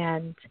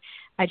 and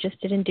I just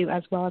didn't do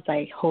as well as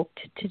I hoped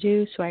to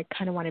do, so I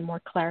kind of wanted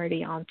more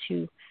clarity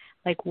onto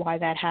like why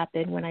that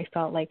happened when I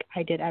felt like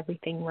I did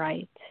everything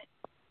right.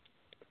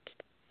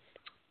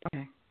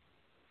 Okay.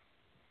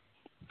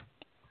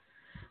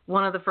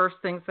 One of the first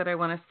things that I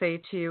want to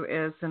say to you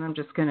is, and I'm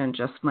just going to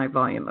adjust my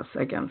volume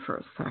again for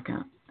a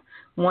second.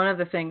 One of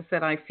the things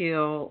that I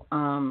feel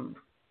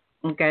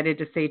guided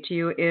to say to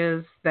you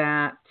is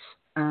that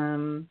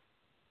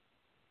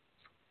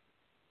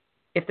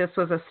if this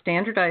was a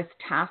standardized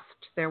test,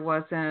 there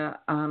was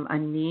a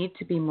need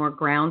to be more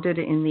grounded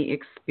in the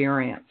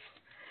experience.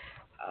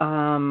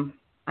 I'm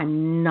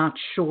not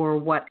sure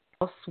what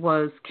else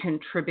was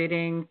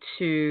contributing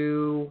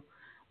to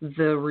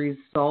the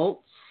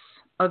results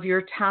of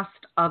your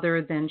test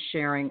other than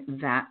sharing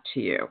that to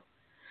you.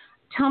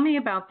 Tell me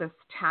about this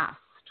test.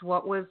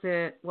 What was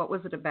it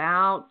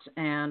about,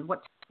 and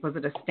what was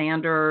it? A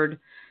standard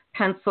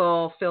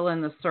pencil, fill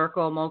in the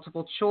circle,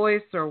 multiple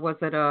choice, or was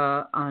it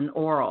an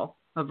oral,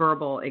 a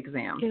verbal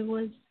exam? It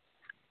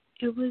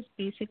was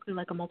basically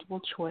like a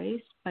multiple choice,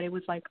 but it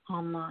was like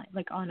online,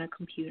 like on a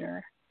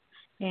computer.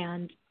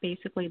 And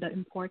basically the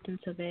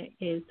importance of it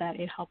is that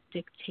it helped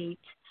dictate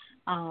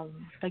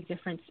like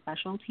different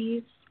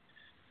specialties.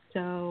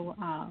 So,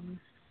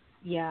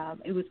 yeah,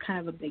 it was kind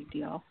of a big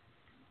deal.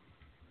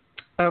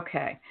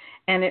 Okay.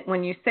 And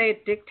when you say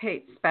it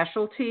dictates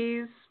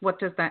specialties, what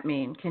does that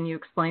mean? Can you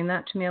explain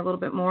that to me a little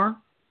bit more?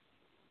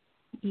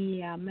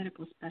 Yeah,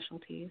 medical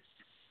specialties.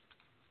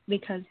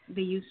 Because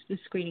they use the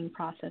screening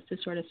process to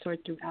sort of sort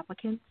through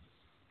applicants.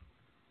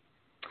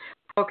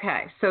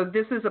 Okay. So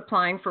this is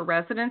applying for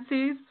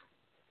residencies?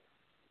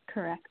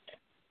 Correct.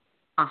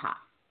 Aha.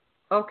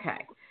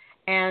 Okay.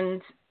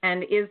 And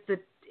is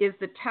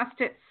the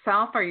test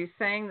itself, are you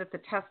saying that the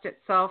test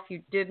itself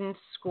you didn't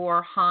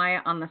score high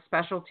on the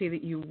specialty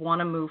that you want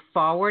to move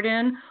forward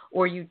in,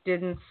 or you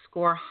didn't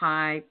score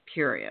high,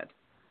 period?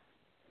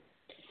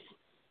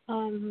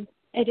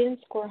 I didn't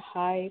score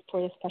high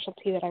for the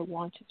specialty that I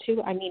wanted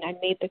to. I mean, I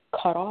made the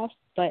cutoff,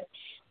 but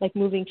like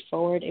moving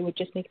forward, it would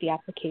just make the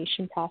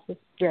application process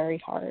very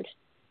hard,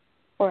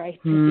 or I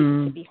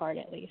perceive it to be hard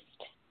at least.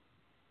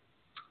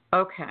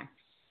 Okay.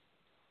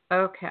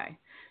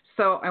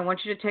 So I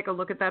want you to take a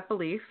look at that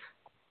belief,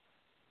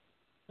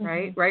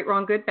 right? Right,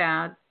 wrong, good,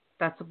 bad.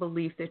 That's a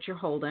belief that you're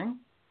holding,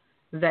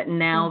 that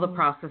now the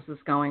process is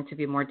going to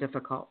be more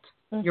difficult.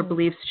 Your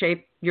beliefs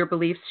shape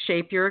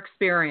your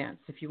experience.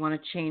 If you want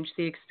to change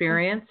the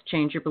experience,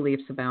 change your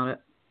beliefs about it.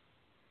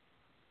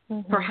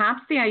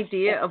 Perhaps the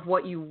idea of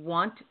what you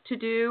want to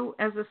do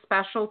as a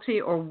specialty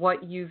or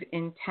what you've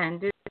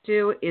intended to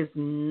do is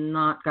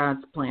not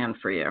God's plan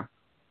for you.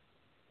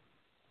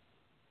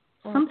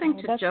 Something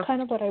to That's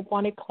kind of what I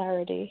wanted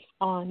clarity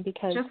on,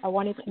 because I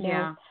wanted to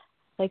know,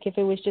 like, if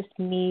it was just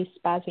me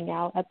spazzing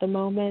out at the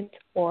moment,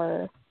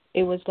 or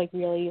it was like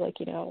really, like,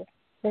 you know,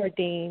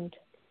 ordained.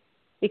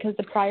 Because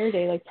the prior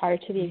day, like prior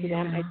to the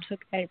exam, I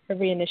took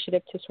every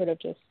initiative to sort of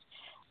just,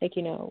 like,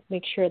 you know,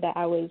 make sure that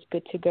I was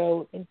good to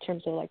go in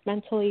terms of like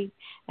mentally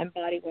and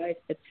body-wise,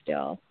 but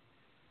still.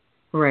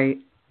 Right.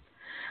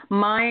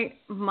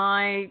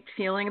 My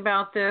feeling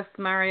about this,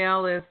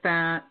 Marielle, is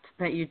that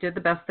you did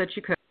the best that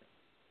you could.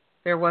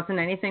 There wasn't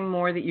anything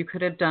more that you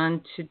could have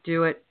done to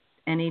do it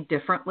any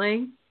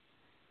differently.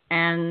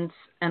 And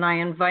I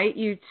invite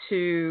you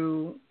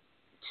to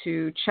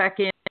check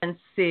in and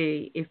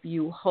see if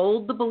you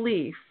hold the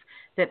belief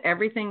that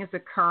everything is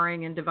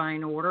occurring in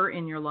divine order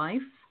in your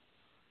life,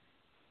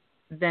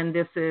 then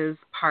this is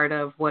part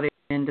of what is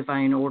in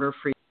divine order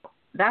for you.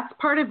 That's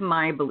part of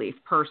my belief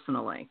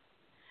personally.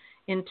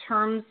 In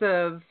terms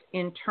of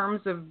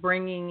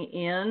bringing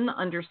in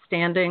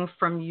understanding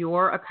from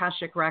your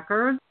Akashic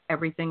records,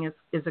 everything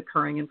is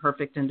occurring in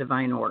perfect and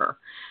divine order.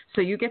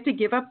 So you get to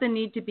give up the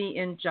need to be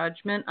in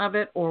judgment of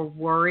it or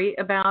worry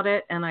about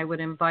it, and I would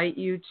invite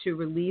you to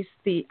release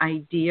the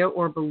idea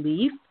or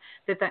belief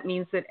that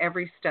means that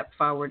every step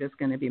forward is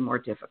going to be more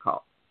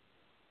difficult.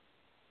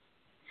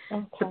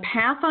 Okay. The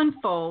path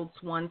unfolds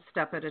one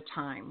step at a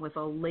time with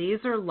a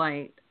laser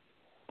light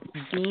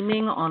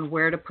beaming on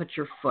where to put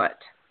your foot.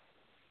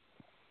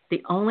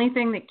 The only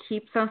thing that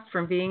keeps us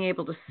from being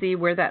able to see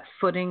where that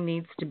footing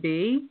needs to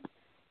be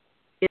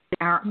is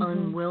our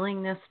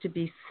unwillingness to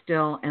be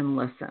still and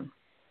listen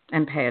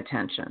and pay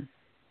attention.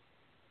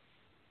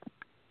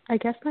 I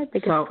guess my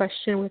biggest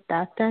question with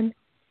that then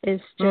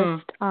is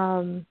just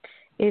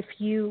if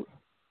you,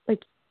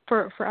 like,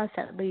 for us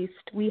at least,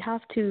 we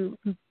have to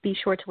be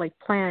sure to, like,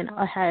 plan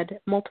ahead,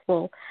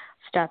 multiple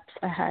steps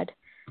ahead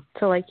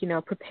to, like, you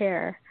know,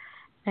 prepare.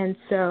 And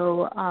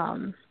so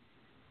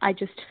I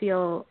just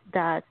feel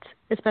that,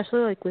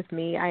 especially like with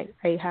me, I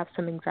have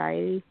some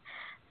anxiety.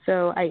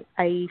 So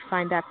I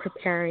find that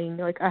preparing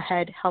like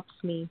ahead helps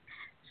me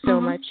so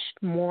much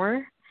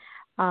more.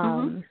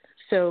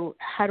 So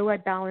how do I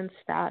balance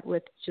that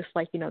with just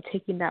like, you know,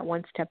 taking that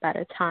one step at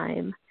a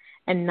time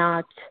and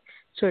not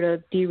sort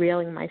of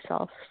derailing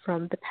myself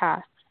from the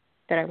path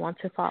that I want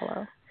to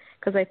follow?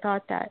 Because I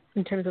thought that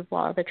in terms of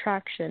law of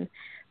attraction,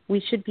 we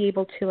should be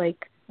able to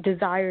like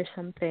desire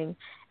something,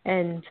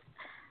 and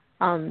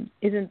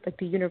isn't like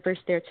the universe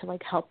there to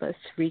like help us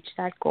reach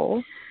that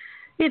goal?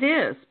 It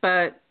is,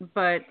 but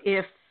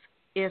if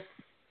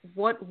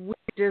what we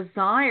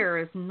desire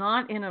is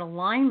not in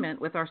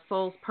alignment with our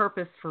soul's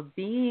purpose for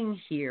being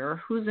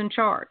here, who's in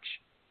charge?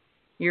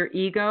 Your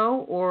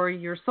ego or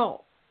your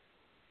soul?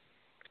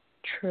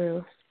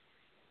 True.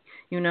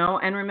 You know,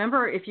 and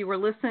remember, if you were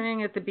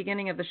listening at the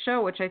beginning of the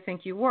show, which I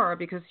think you were,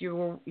 because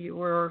you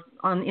were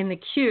in the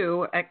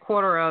queue at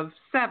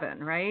 6:45,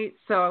 right?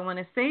 So I want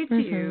to say to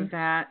you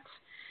that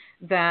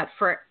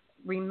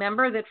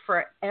remember that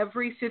for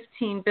every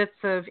 15 bits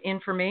of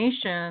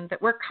information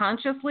that we're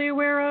consciously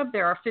aware of,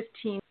 there are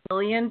 15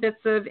 million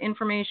bits of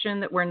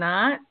information that we're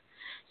not.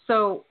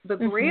 So the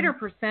greater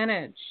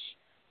percentage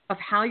of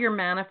how you're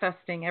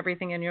manifesting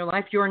everything in your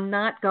life, you're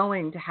not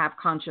going to have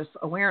conscious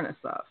awareness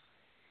of.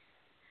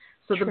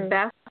 So the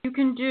best you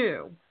can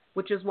do,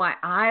 which is why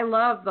I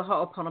love the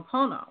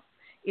Ho'oponopono,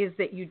 is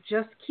that you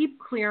just keep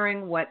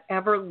clearing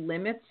whatever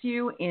limits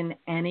you in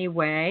any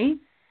way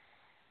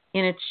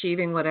in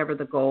achieving whatever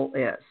the goal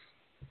is.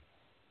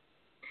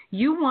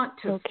 You want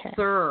to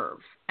serve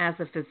as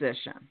a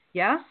physician,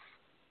 yes?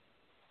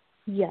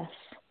 Yes.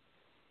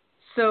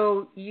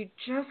 So you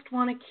just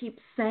want to keep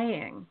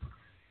saying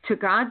to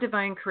God,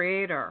 Divine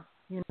Creator,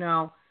 you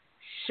know,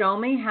 show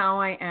me how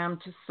I am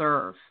to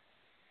serve.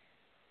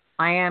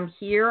 I am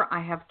here. I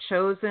have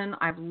chosen.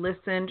 I've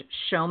listened.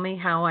 Show me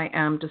how I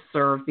am to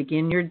serve.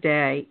 Begin your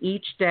day,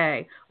 each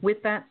day, with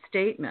that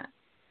statement.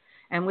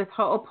 And with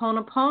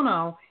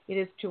Ho'oponopono, it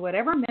is to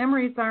whatever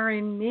memories are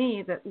in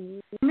me that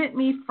limit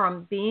me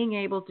from being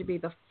able to be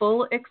the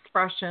full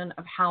expression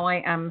of how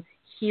I am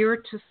here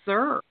to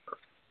serve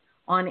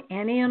on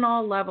any and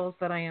all levels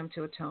that I am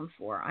to atone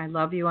for. I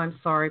love you. I'm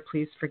sorry.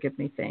 Please forgive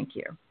me. Thank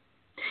you.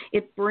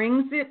 It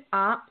brings it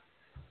up.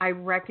 I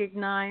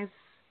recognize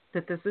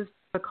that this is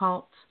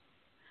difficult,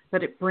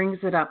 but it brings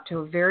it up to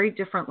a very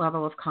different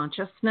level of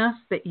consciousness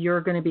that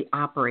you're going to be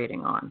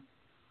operating on.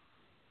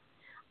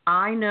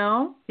 I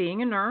know,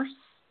 being a nurse,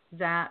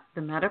 that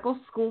the medical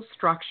school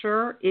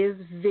structure is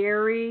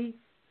very,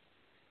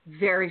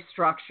 very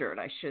structured,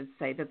 I should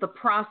say, that the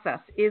process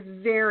is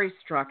very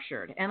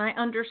structured, and I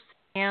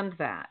understand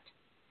that.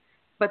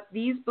 But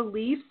these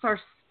beliefs are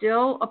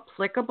still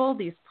applicable,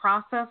 these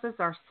processes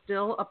are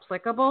still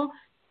applicable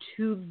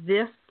to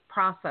this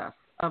process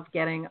of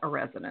getting a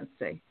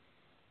residency.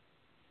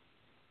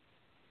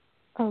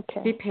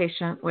 Okay. Be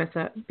patient with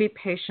it. Be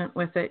patient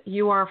with it.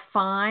 You are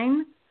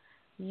fine.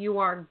 You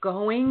are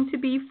going to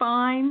be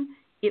fine.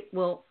 It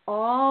will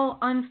all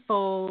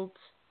unfold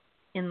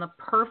in the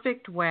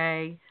perfect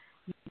way.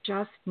 You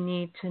just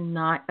need to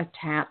not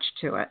attach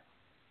to it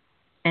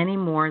any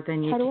more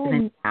than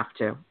you have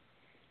to.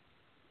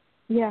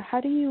 Yeah,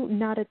 how do you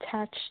not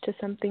attach to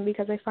something?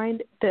 Because I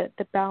find the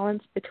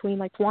balance between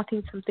like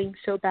wanting something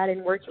so bad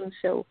and working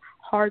so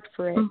hard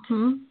for it,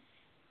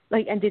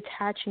 like, and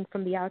detaching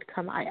from the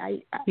outcome.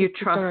 I you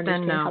just trust don't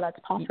understand and know. how that's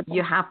possible.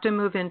 You have to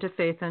move into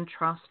faith and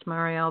trust,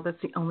 Marielle. That's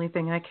the only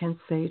thing I can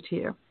say to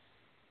you.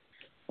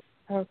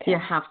 Okay. You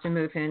have to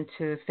move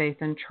into faith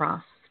and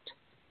trust.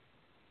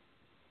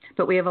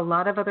 But we have a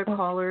lot of other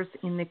callers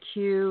in the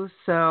queue.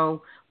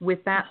 So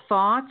with that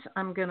thought,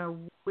 I'm going to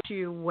wish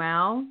you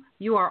well.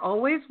 You are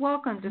always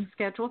welcome to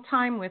schedule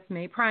time with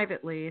me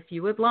privately if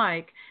you would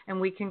like,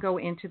 and we can go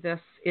into this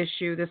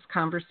issue, this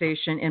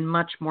conversation in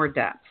much more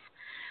depth.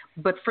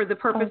 But for the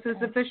purposes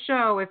of the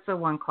show, it's a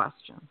one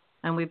question,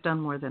 and we've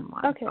done more than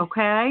one.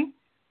 Okay?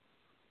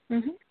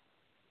 Mm-hmm.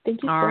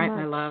 Thank you All so right, much.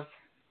 my love.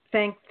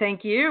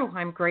 Thank you.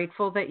 I'm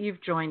grateful that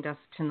you've joined us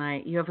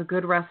tonight. You have a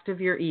good rest of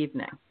your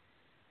evening.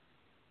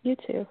 You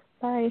too.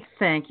 Bye.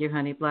 Thank you,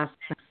 honey. Blessings.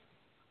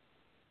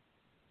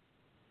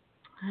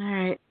 All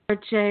right.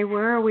 RJ,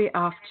 where are we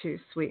off to,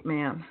 sweet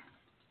man?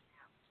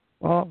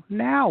 Well,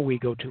 now we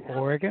go to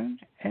Oregon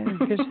and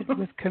visit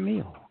with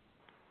Camille.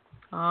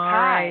 All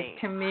right,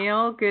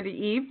 Camille, good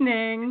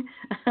evening.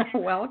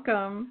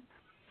 Welcome.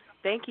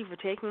 Thank you for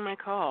taking my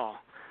call.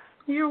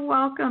 You're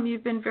welcome.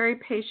 You've been very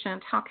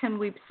patient. How can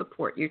we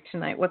support you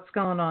tonight? What's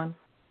going on?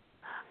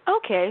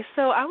 Okay,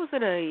 so I was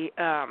in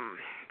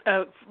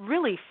a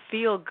really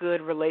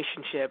feel-good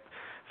relationship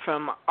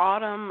from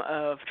autumn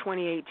of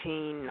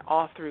 2018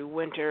 all through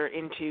winter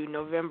into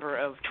November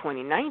of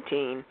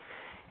 2019,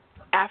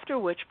 after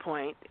which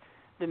point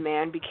the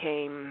man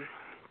became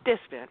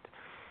distant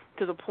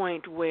to the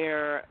point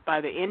where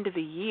by the end of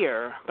the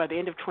year, by the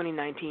end of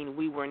 2019,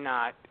 we were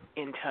not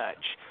in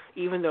touch,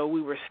 even though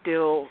we were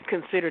still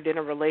considered in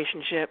a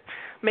relationship.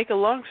 Make a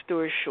long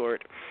story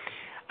short,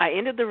 I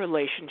ended the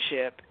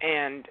relationship,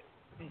 and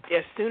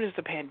as soon as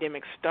the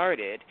pandemic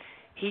started,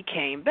 he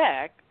came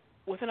back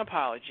with an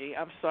apology.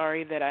 I'm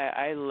sorry that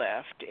I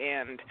left,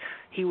 and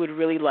he would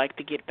really like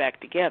to get back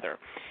together.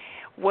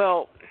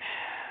 Well,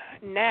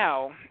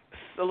 now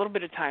a little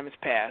bit of time has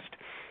passed.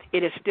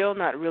 It is still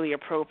not really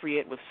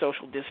appropriate with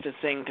social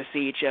distancing to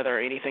see each other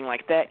or anything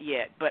like that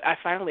yet, but I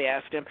finally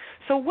asked him,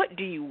 so what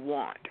do you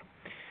want?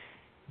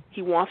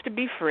 He wants to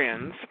be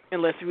friends,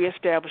 and let's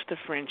reestablish the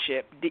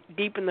friendship,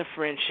 deepen the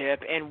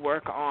friendship, and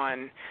work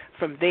on,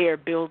 from there,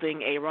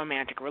 building a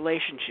romantic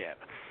relationship.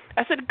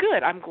 I said,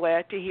 good, I'm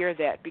glad to hear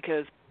that,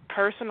 because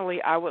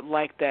personally I would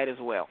like that as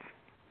well.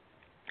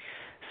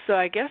 So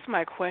I guess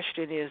my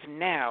question is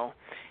now,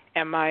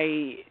 am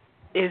I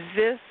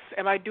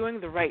doing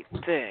the right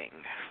thing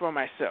for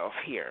myself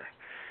here?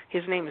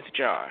 His name is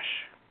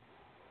Josh.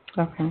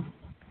 Okay.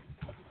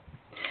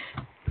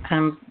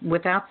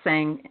 Without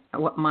saying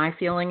what my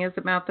feeling is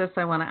about this,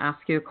 I want to ask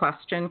you a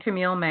question,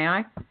 Camille, may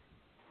I?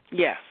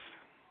 Yes.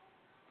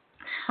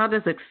 How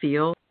does it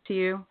feel to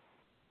you,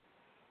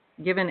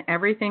 given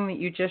everything that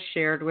you just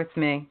shared with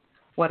me,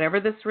 whatever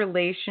this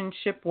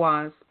relationship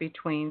was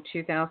between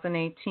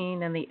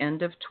 2018 and the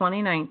end of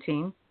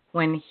 2019,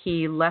 when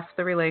he left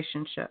the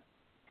relationship,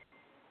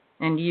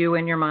 and you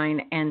in your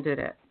mind ended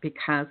it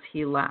because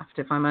he left,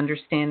 if I'm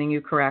understanding you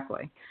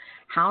correctly.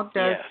 How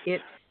does it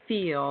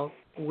feel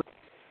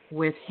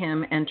with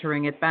him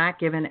entering it back,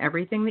 given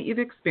everything that you've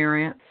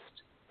experienced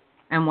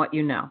and what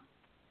you know?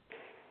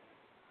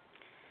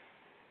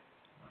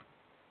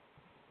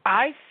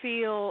 I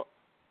feel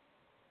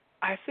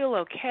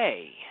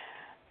okay.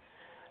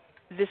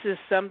 This is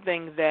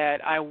something that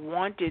I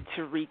wanted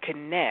to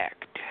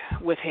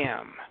reconnect with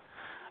him.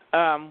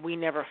 We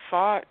never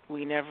fought.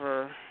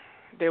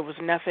 There was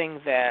nothing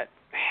that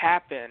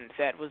happened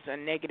that was a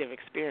negative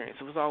experience.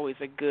 It was always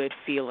a good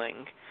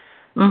feeling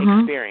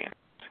experience.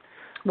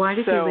 Why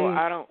did he leave?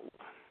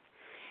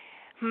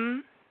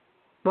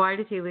 Why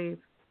did he leave?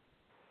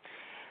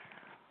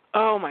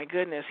 Oh, my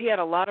goodness. He had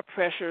a lot of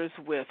pressures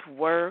with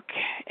work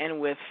and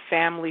with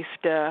family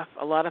stuff.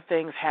 A lot of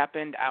things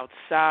happened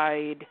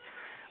outside,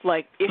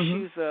 like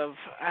issues of,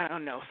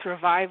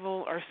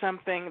 survival or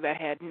something that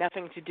had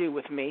nothing to do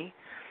with me.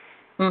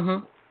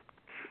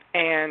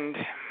 And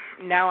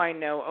now I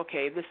know,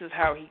 okay, this is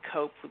how he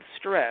coped with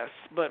stress.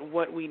 But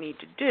what we need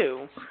to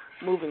do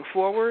moving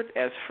forward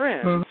as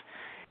friends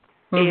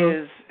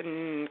is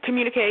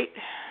communicate,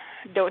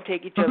 don't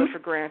take each other for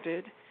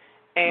granted,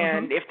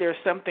 and if there's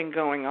something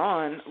going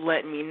on,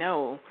 let me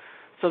know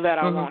so that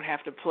I won't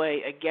have to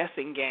play a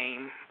guessing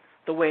game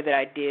the way that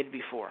I did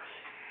before.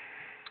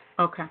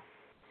 Okay.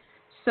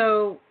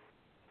 So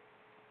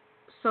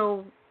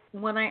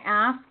when I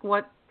ask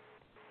what's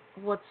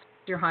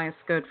your highest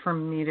good for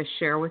me to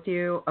share with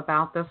you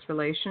about this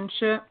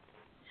relationship,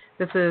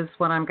 this is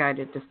what I'm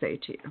guided to say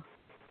to you.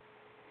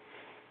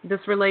 This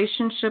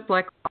relationship,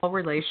 like all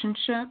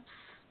relationships,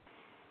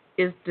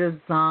 is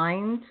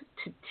designed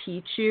to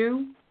teach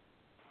you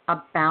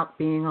about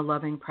being a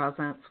loving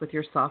presence with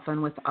yourself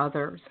and with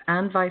others,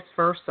 and vice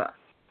versa.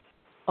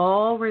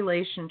 All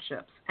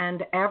relationships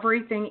and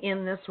everything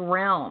in this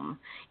realm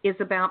is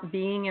about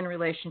being in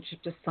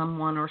relationship to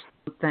someone or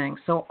something.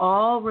 So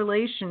all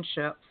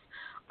relationships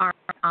are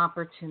an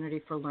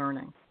opportunity for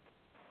learning.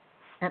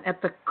 And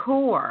at the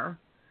core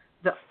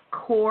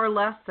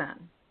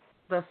lesson,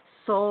 the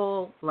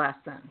soul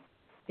lesson,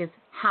 is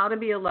how to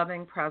be a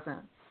loving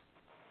presence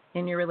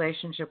in your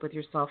relationship with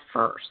yourself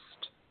first.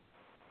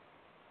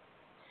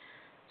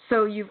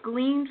 So you've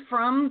gleaned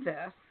from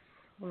this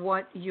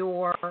what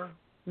your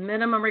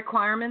minimum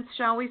requirements,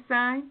 shall we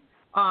say,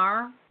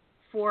 are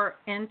for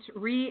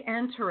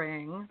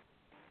re-entering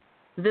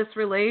this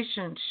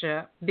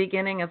relationship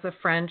beginning as a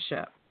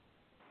friendship.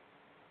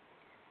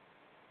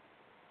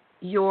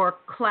 Your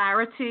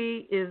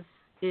clarity is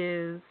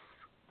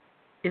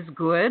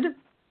good.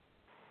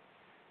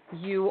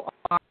 You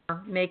are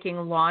making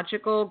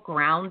logical,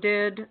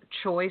 grounded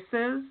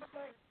choices.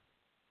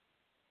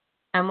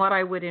 And what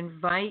I would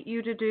invite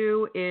you to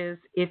do is,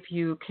 if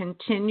you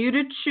continue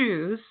to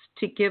choose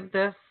to give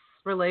this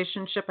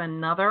relationship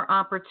another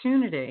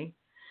opportunity,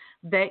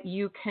 that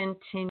you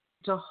continue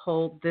to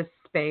hold this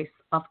space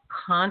of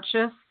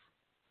conscious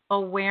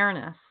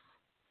awareness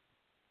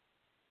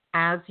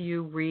as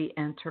you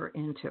re-enter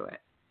into it.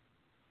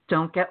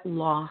 Don't get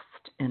lost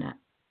in it.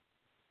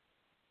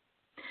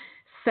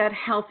 Set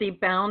healthy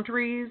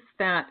boundaries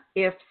that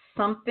if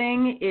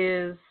something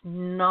is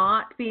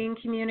not being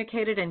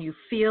communicated and you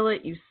feel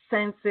it, you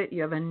sense it,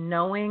 you have a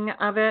knowing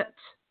of it,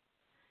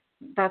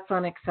 that's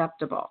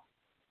unacceptable.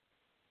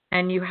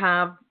 And you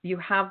have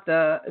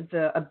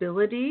the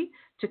ability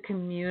to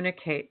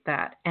communicate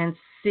that and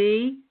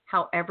see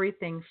how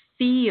everything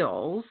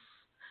feels.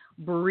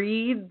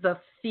 Breathe the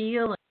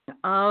feeling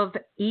of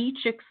each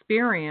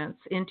experience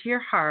into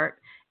your heart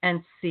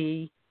and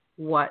see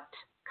what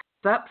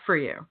comes up for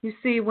you. You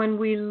see, when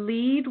we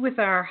lead with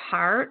our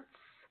hearts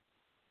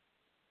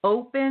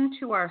open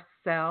to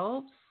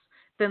ourselves,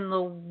 then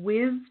the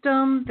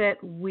wisdom that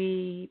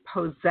we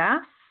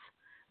possess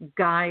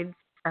guides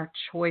our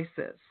choices.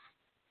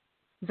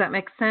 Does that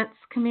make sense,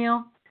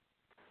 Camille?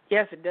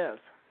 Yes, it does.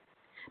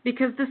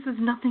 Because this has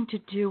nothing to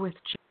do with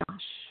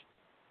Josh.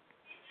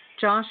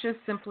 Josh is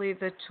simply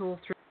the tool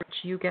through which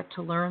you get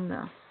to learn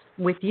this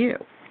with you.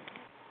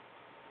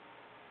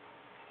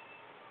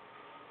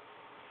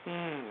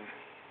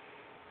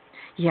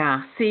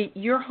 Yeah, see,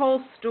 your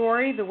whole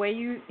story, the way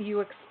you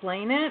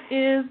explain it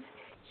is,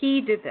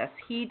 he did this,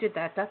 he did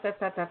that,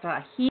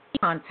 he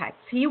contacts,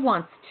 he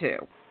wants to.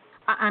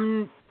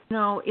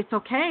 It's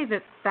okay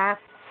that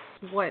that's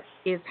what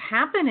is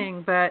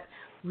happening, but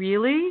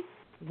really,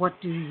 what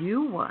do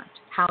you want?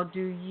 How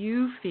do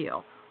you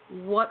feel?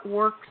 What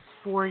works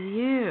for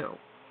you?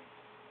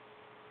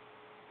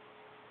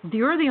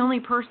 You're the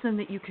only person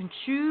that you can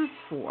choose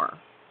for.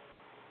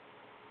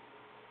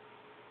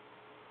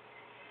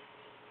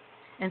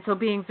 And so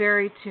being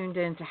very tuned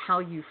into how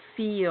you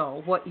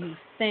feel, what you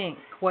think,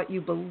 what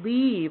you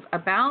believe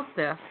about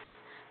this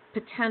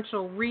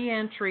potential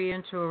re-entry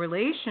into a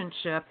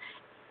relationship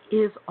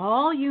is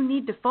all you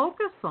need to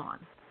focus on.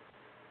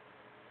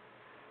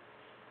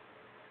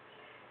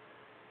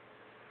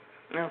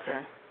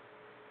 Okay.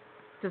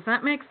 Does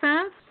that make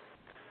sense?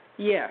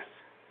 Yes.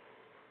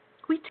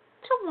 We tend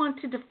to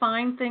want to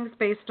define things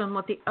based on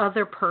what the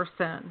other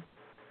person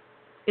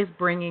is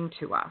bringing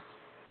to us.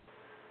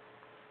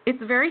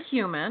 It's very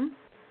human.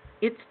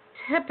 It's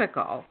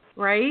typical,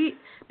 right?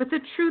 But the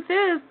truth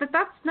is that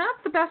that's not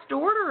the best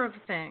order of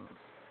things.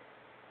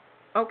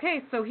 Okay,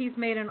 so he's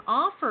made an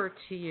offer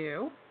to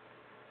you.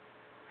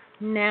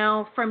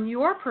 Now, from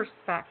your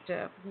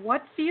perspective,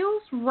 what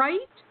feels right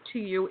to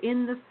you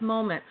in this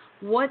moment?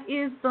 What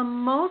is the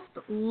most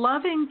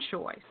loving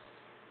choice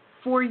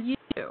for you,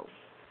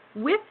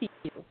 with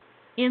you,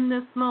 in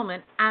this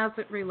moment as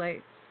it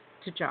relates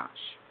to Josh?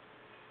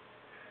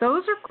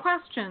 Those are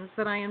questions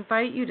that I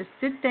invite you to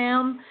sit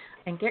down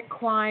and get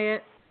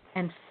quiet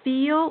and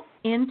feel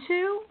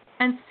into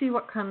and see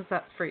what comes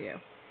up for you.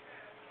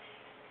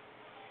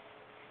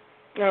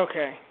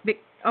 Okay.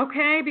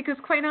 Because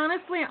quite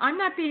honestly, I'm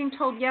not being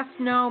told yes,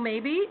 no,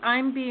 maybe.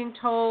 I'm being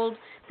told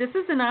this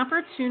is an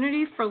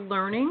opportunity for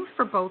learning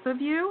for both of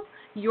you.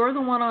 You're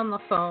the one on the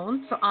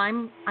phone, so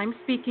I'm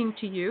speaking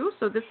to you.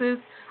 So this is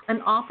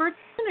an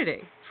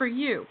opportunity for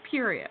you,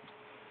 period.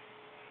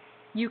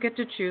 You get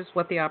to choose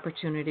what the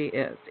opportunity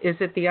is. Is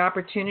it the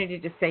opportunity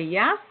to say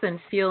yes and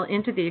feel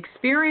into the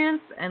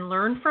experience and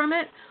learn from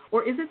it?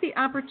 Or is it the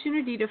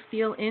opportunity to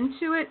feel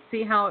into it,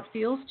 see how it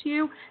feels to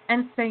you,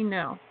 and say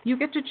no? You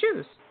get to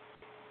choose.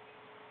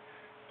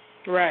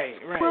 Right.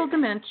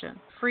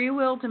 Free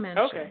will dimension.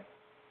 Okay.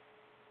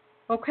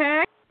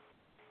 Okay?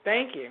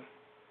 Thank you.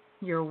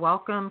 You're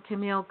welcome,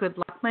 Camille. Good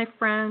luck, my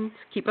friend.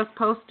 Keep us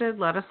posted.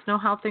 Let us know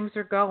how things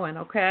are going,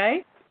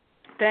 okay?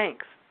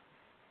 Thanks.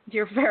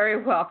 You're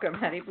very welcome,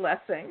 honey.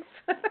 Blessings.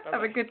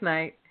 Have a good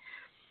night.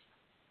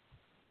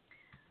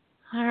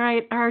 All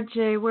right,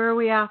 RJ, where are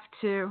we off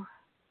to?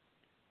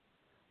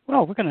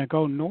 Well, we're going to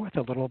go north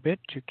a little bit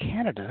to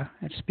Canada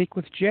and speak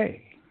with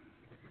Jay.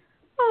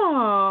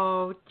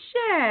 Oh,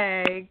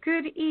 Jay,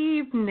 good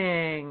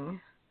evening.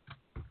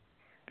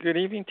 Good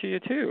evening to you,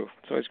 too.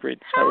 It's always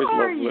great. How I always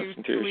are love you,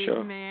 listening to your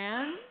show.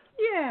 man?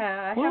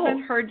 Yeah, I Well,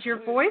 haven't heard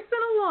your voice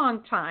in a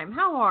long time.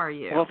 How are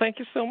you? Well, thank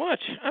you so much.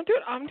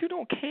 I'm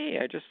doing okay.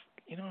 I just,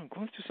 I'm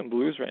going through some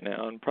blues right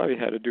now, and probably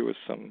had to do with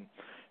some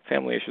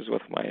family issues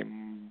with my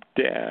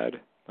dad,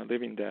 my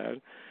living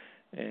dad,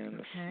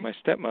 and my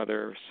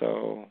stepmother.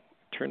 So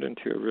it turned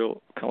into a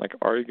real kind of like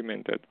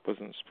argument that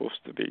wasn't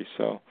supposed to be.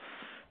 So,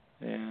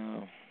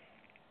 yeah.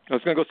 I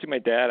was going to go see my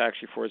dad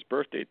actually for his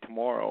birthday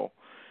tomorrow,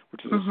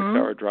 which is a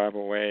 6-hour drive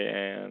away,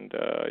 and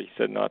he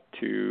said not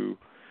to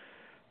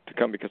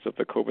come because of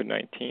the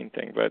COVID-19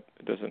 thing, but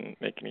it doesn't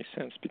make any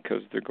sense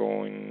because they're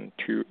going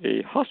to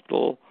a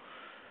hospital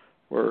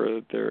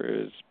where there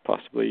is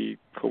possibly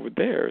COVID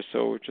there.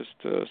 So just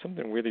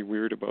something really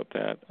weird about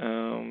that.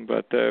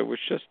 But it was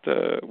just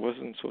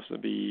wasn't supposed to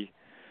be.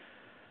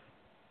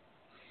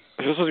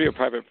 It was supposed to be a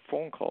private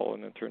phone call,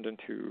 and it turned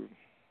into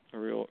a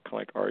real kind of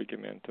like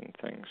argument and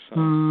things. So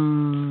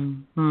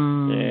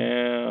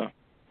yeah.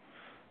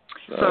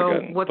 So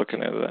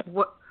looking at that.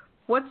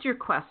 What's your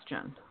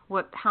question?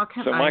 How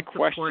can so I my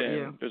support question,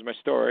 you? There's my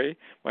story.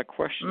 My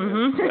question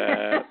is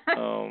that,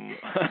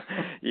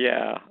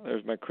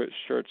 there's my quick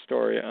short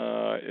story,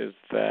 is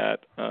that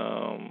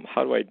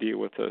how do I deal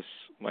with this,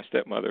 my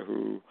stepmother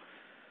who,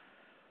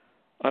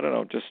 I don't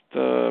know, just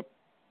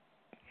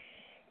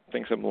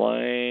thinks I'm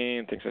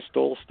lying, thinks I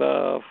stole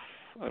stuff.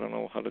 I don't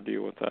know how to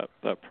deal with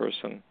that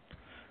person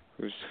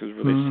who's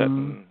really set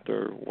in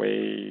their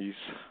ways.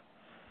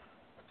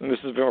 And this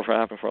has been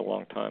happening for a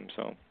long time,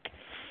 so,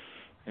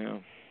 yeah.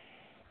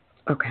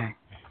 Okay.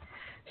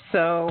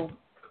 So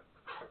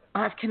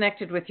I've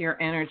connected with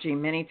your energy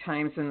many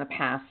times in the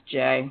past,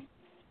 Jay.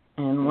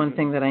 And one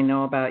thing that I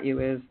know about you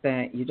is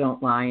that you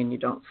don't lie and you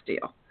don't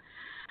steal.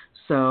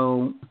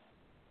 So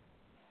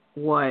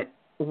what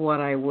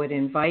I would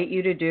invite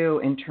you to do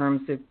in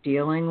terms of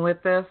dealing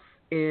with this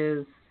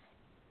is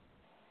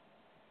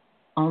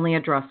only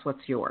address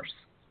what's yours.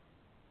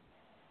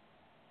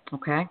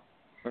 Okay?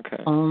 Okay.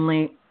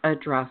 Only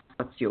address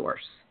what's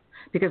yours.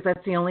 Because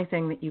that's the only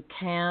thing that you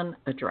can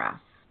address.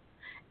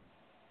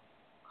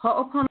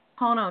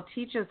 Ho'oponopono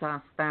teaches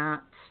us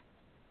that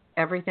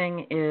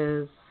everything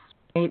is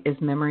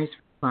memories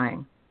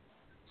replaying.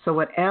 So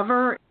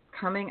whatever is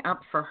coming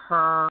up for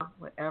her,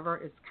 whatever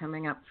is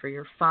coming up for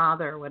your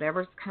father,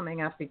 whatever's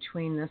coming up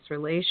between this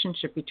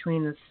relationship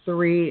between the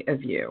three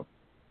of you,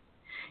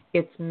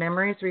 it's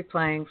memories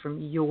replaying from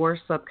your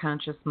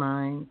subconscious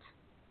mind,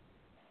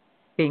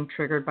 being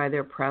triggered by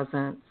their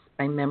presence,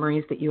 by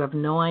memories that you have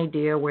no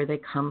idea where they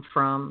come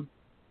from.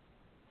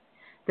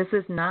 This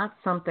is not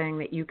something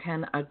that you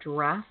can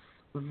address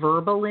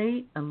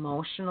verbally,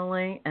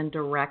 emotionally, and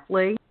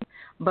directly,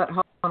 but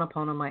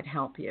Ho'oponopono might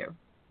help you.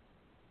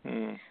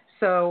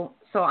 So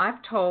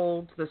I've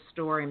told the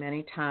story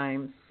many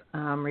times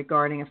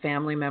regarding a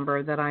family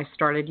member that I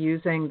started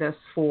using this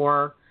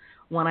for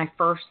when I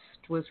first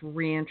was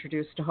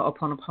reintroduced to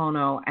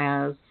Ho'oponopono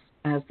as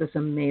this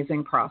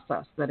amazing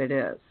process that it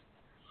is.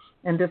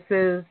 And this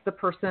is the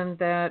person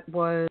that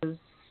was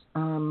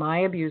my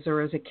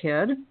abuser as a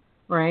kid,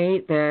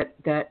 right,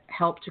 that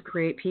helped to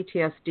create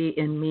PTSD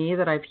in me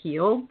that I've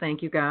healed,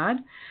 thank you, God,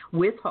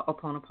 with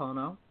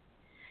Ho'oponopono.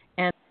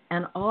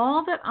 And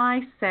all that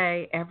I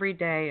say every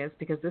day is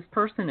because this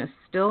person is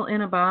still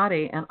in a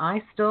body and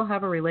I still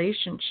have a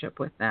relationship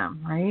with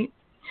them, right?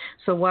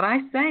 So what I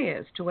say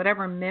is to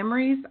whatever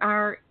memories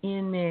are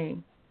in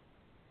me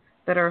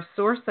that are a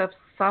source of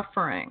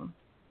suffering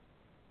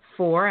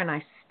for, and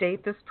I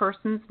state this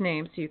person's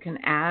name, so you can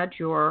add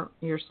your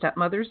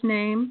stepmother's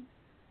name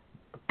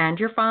and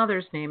your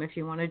father's name if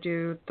you want to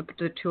do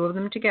the two of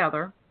them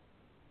together,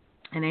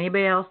 and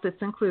anybody else that's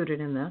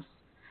included in this,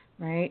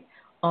 right,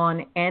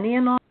 on any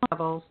and all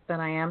levels that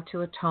I am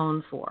to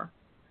atone for.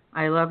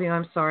 I love you,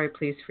 I'm sorry,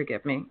 please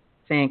forgive me,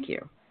 thank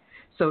you.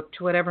 So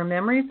to whatever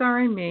memories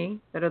are in me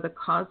that are the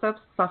cause of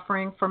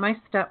suffering for my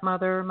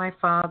stepmother, my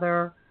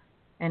father,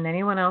 and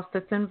anyone else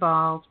that's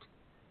involved,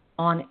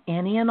 on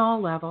any and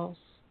all levels,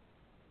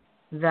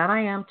 that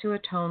I am to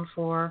atone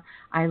for.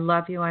 I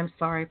love you. I'm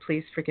sorry.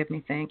 Please forgive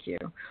me. Thank you.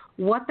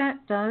 What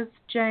that does,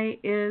 Jay,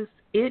 is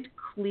it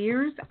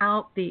clears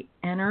out the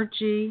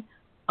energy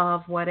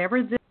of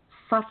whatever this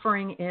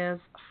suffering is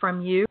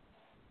from you,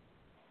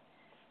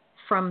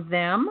 from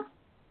them,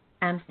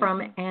 and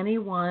from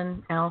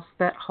anyone else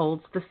that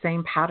holds the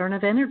same pattern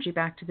of energy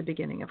back to the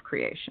beginning of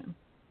creation.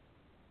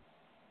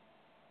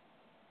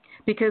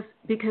 Because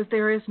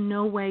there is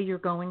no way you're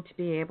going to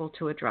be able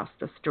to address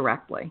this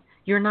directly.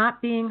 You're not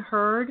being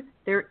heard.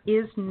 There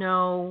is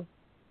no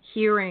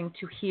hearing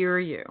to hear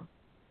you.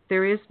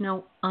 There is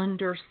no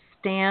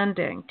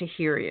understanding to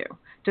hear you.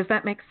 Does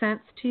that make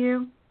sense to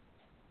you?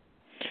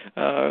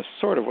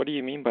 Sort of. What do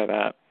you mean by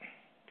that?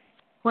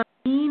 What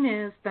I mean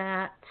is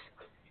that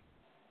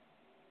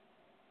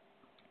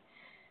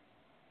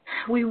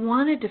we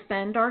want to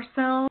defend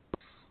ourselves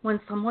when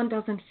someone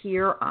doesn't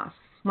hear us.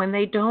 when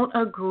they don't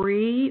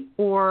agree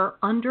or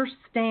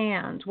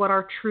understand what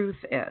our truth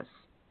is.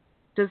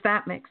 Does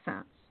that make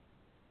sense?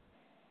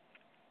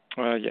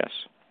 Yes.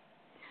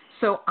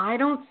 So I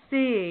don't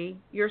see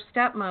your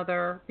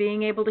stepmother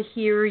being able to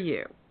hear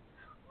you.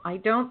 I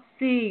don't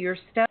see your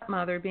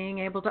stepmother being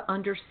able to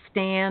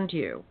understand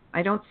you.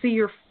 I don't see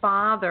your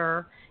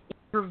father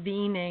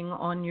intervening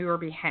on your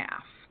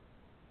behalf.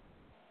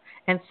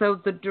 And so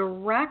the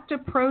direct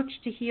approach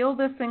to heal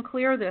this and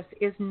clear this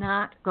is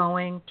not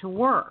going to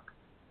work.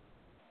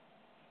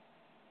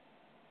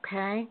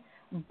 Okay?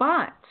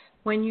 But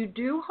when you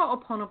do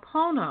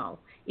Ho'oponopono,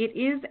 it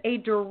is a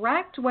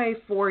direct way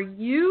for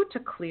you to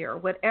clear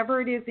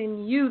whatever it is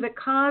in you that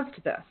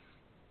caused this.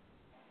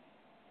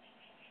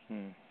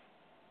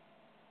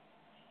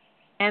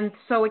 And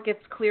so it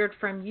gets cleared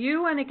from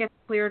you and it gets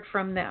cleared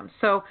from them.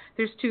 So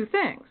there's two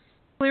things.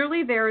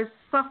 Clearly there is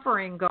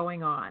suffering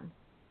going on,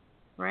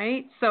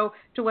 right? So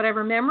to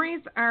whatever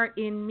memories are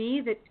in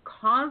me that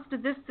caused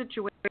this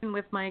situation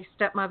with my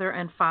stepmother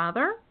and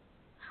father,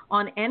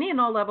 on any and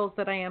all levels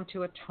that I am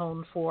to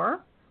atone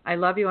for, I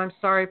love you, I'm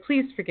sorry,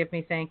 please forgive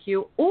me, thank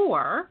you,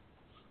 or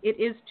it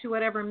is to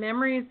whatever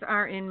memories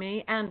are in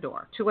me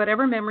or to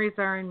whatever memories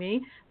are in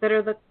me that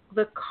are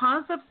the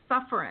cause of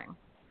suffering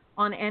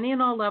on any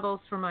and all levels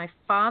for my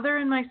father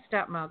and my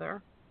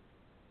stepmother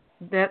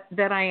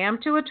that I am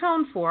to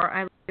atone for.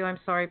 I love you, I'm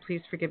sorry,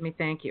 please forgive me,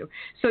 thank you.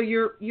 So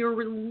you're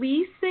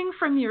releasing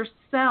from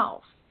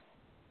yourself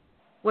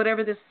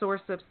whatever the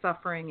source of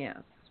suffering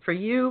is. For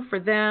you, for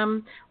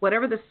them,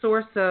 whatever the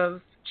source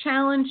of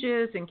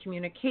challenges and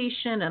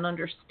communication and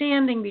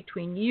understanding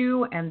between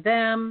you and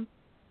them.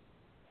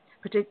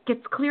 But it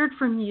gets cleared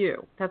from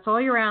you. That's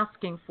all you're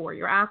asking for.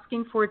 You're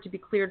asking for it to be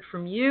cleared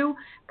from you.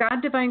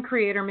 God, Divine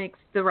Creator, makes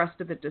the rest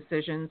of the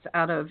decisions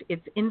out of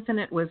its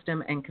infinite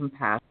wisdom and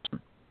compassion.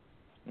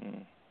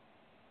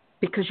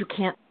 Because you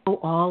can't know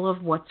all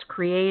of what's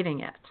creating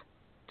it.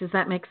 Does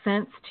that make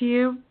sense to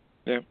you?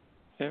 Yeah.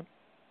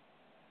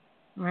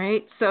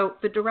 Right? So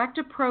the direct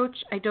approach,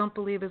 I don't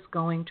believe, is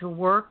going to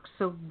work.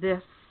 So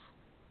this,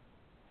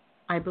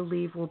 I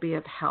believe, will be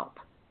of help.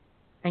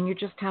 And you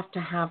just have to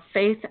have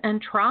faith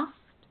and trust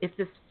if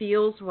this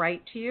feels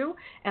right to you.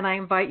 And I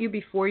invite you,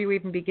 before you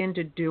even begin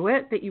to do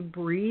it, that you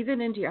breathe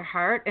it into your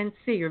heart and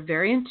see. You're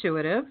very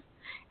intuitive.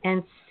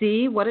 And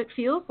see what it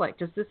feels like.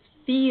 Does this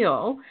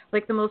feel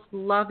like the most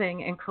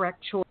loving and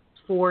correct choice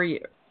for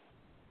you?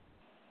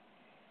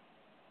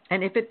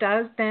 And if it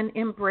does, then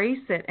embrace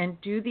it and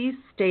do these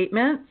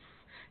statements,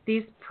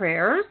 these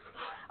prayers,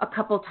 a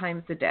couple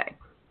times a day.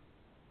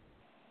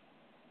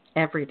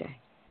 Every day.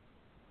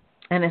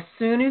 And as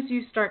soon as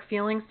you start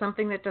feeling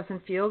something that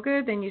doesn't feel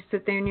good, then you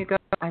sit there and you go,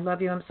 I love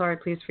you, I'm sorry,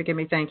 please forgive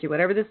me, thank you.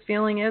 Whatever this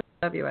feeling is,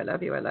 I love you, I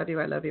love you, I love you,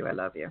 I love you, I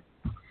love you.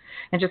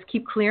 And just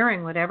keep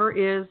clearing whatever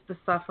is the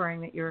suffering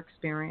that you're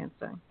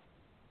experiencing.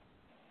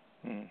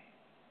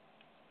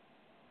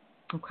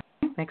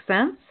 Okay, makes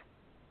sense?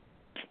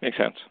 Makes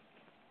sense.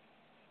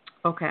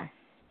 Okay.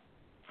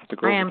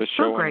 I am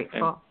so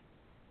grateful.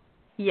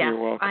 Yes,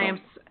 you're welcome.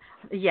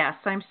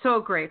 I'm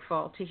so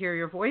grateful to hear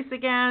your voice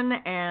again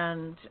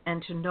and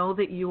to know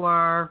that you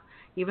are,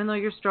 even though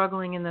you're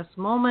struggling in this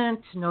moment,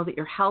 to know that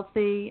you're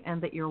healthy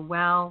and that you're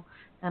well.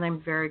 And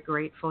I'm very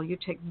grateful. You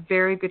take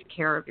very good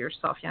care of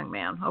yourself, young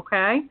man,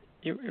 okay?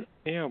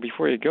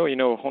 Before you go,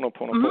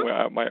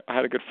 Ho'oponopono, I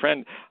had a good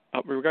friend.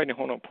 Regarding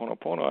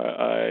Ho'oponopono,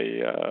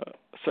 I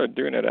started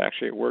doing it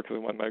actually at work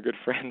with one of my good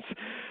friends,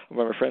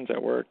 one of my friends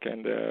at work,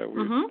 and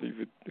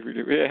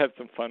we had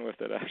some fun with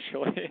it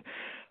actually.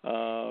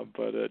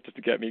 But just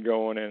to get me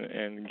going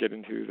and get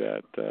into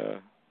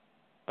that,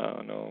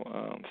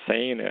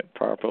 saying it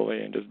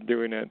properly and just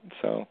doing it.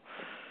 So,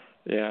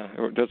 yeah,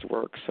 it does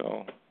work.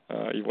 So,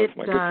 even with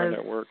my good friend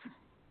at work.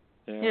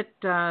 Yeah. It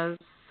does.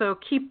 So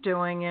keep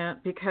doing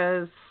it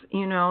because,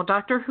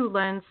 Dr.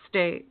 Hulen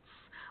states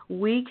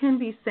we can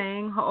be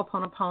saying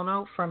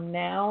Ho'oponopono from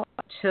now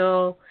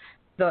until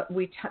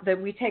we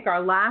take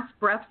our last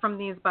breath from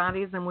these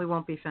bodies and we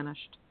won't be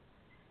finished.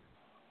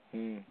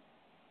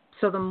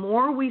 So the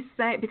more we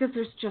say, because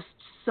there's just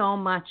so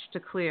much to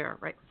clear,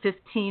 right?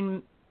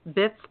 15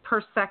 bits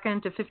per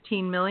second to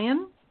 15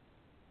 million?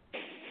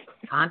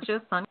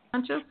 Conscious,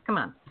 unconscious? Come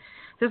on.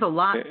 There's a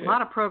lot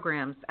of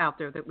programs out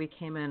there that we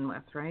came in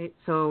with, right?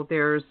 So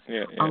there's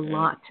a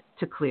lot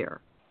to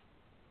clear.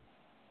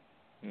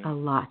 A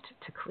lot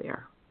to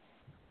clear.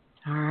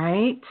 All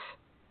right?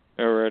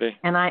 Alrighty.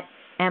 And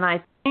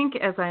I think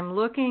as I'm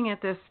looking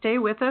at this, stay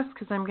with us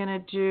because I'm going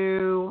to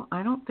do,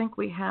 I don't think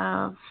we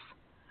have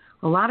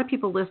a lot of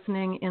people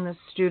listening in the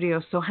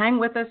studio. So hang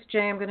with us,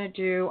 Jay. I'm going to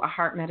do a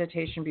heart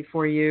meditation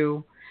before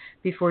you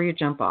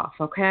jump off,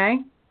 okay?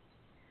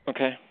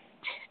 Okay.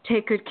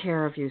 Take good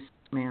care of you,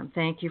 man.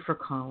 Thank you for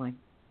calling.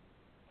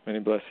 Many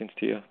blessings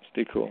to you.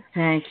 Stay cool.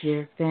 Thank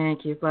you.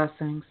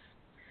 Blessings.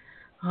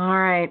 All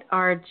right,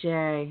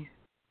 RJ.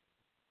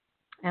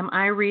 Am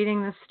I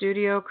reading the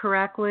studio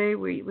correctly?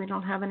 We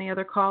don't have any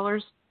other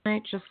callers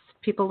tonight, just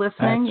people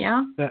listening,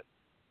 yeah?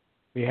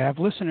 We have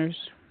listeners.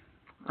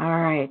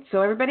 All right.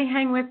 So everybody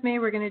hang with me.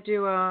 We're going to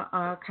do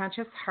a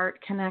conscious heart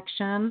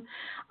connection,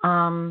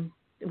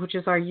 which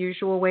is our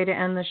usual way to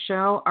end the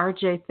show.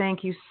 RJ,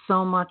 thank you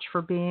so much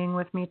for being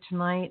with me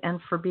tonight and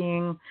for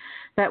being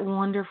that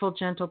wonderful,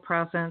 gentle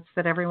presence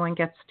that everyone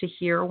gets to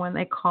hear when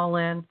they call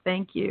in.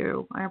 Thank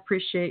you. I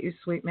appreciate you,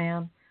 sweet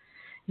man.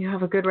 You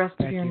have a good rest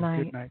of your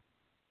night. Good night.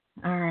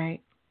 All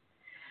right.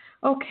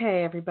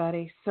 Okay,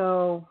 everybody.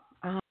 So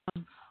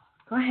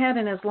go ahead,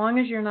 and as long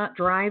as you're not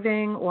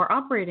driving or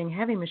operating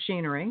heavy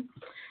machinery,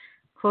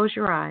 close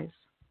your eyes.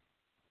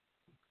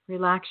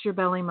 Relax your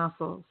belly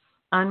muscles.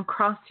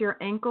 Uncross your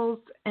ankles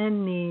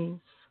and knees.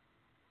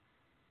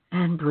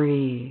 And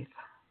breathe.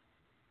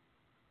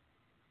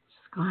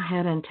 Just go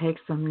ahead and take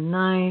some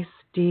nice,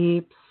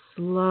 deep,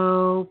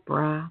 slow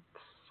breaths.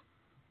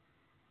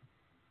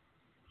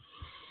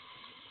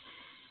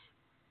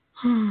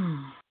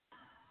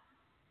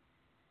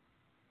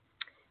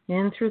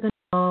 In through the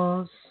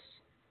nose,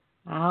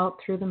 out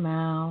through the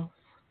mouth.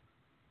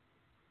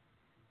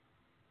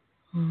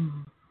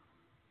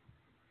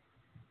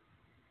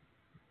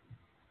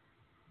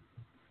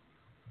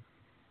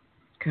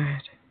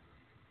 Good.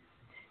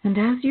 And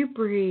as you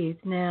breathe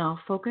now,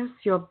 focus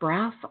your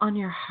breath on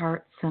your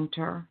heart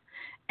center.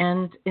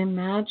 And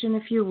imagine,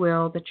 if you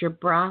will, that your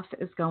breath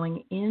is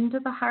going into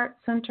the heart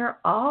center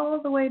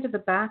all the way to the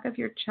back of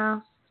your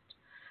chest.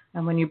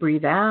 And when you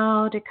breathe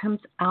out, it comes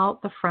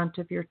out the front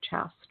of your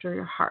chest or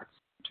your heart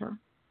center.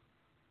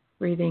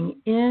 Breathing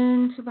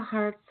into the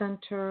heart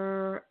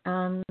center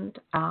and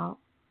out.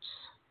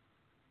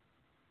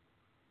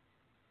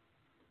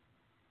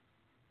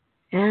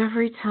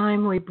 Every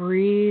time we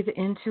breathe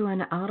into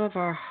and out of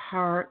our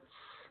hearts,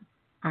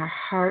 our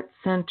heart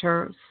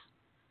centers,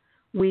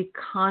 we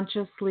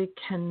consciously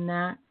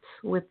connect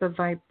with the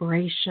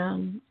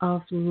vibration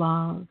of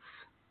love,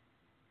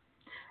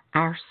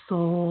 our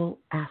soul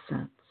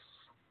essence.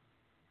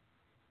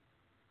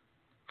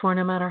 For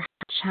no matter how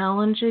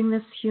challenging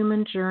this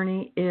human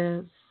journey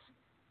is,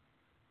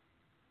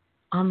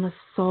 on the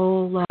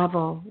soul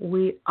level,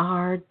 we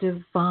are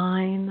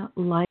divine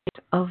light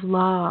of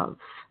love.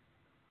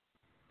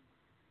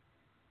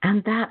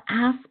 And that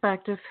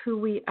aspect of who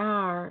we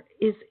are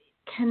is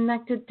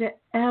connected to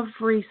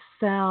every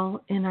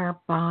cell in our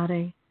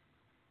body.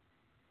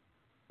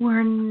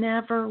 We're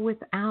never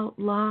without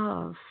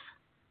love.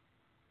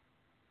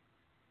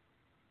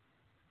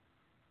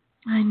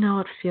 I know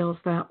it feels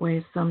that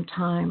way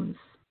sometimes,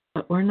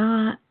 but we're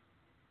not.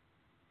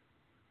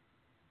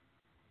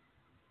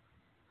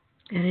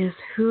 It is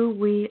who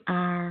we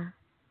are.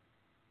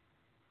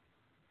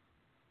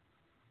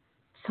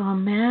 So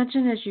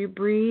imagine as you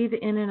breathe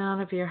in and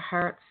out of your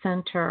heart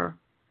center,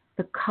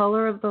 the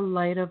color of the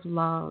light of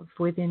love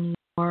within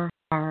your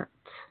heart.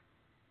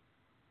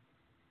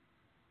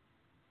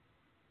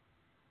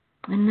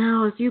 And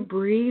now as you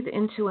breathe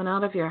into and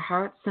out of your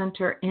heart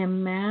center,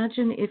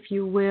 imagine, if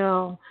you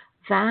will,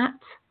 that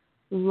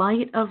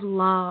light of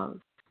love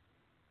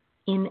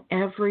in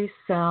every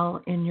cell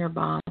in your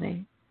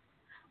body.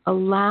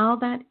 Allow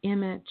that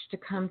image to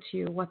come to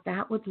you, what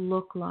that would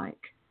look like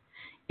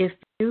if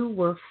you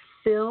were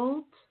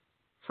filled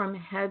from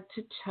head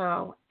to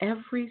toe,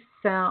 every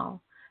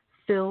cell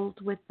filled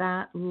with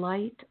that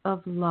light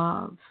of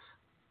love.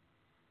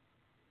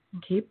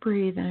 And keep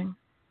breathing.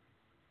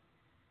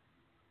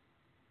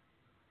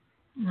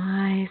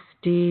 Nice,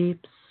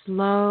 deep,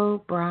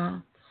 slow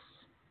breaths.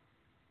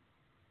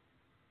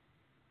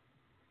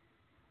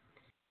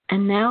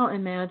 And now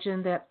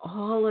imagine that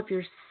all of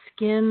your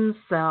skin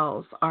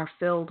cells are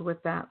filled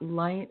with that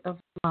light of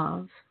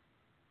love.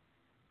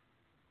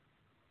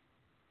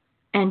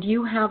 And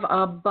you have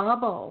a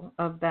bubble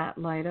of that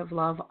light of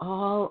love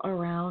all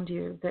around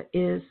you that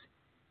is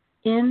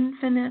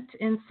infinite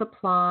in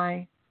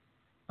supply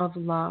of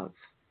love.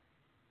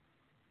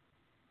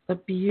 A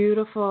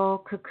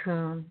beautiful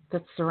cocoon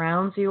that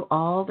surrounds you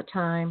all the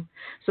time,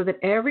 so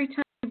that every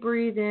time you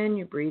breathe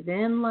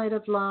in light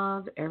of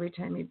love. Every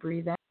time you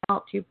breathe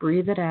out, you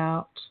breathe it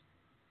out.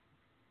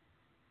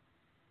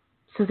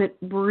 So that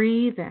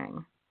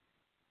breathing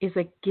is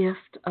a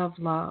gift of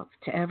love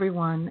to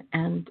everyone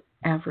and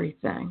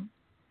everything.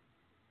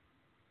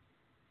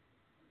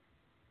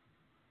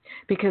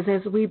 Because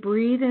as we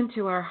breathe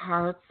into our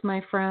hearts,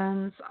 my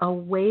friends, a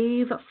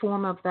wave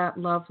form of that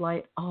love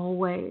light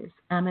always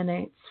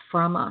emanates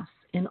from us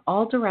in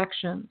all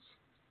directions.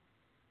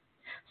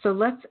 So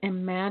let's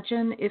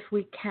imagine, if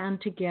we can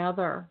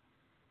together,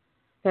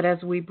 that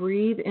as we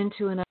breathe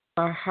into and out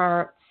of our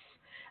hearts,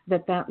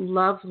 that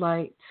love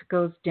light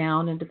goes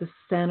down into the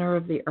center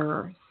of the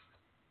earth,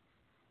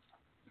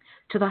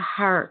 to the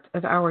heart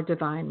of our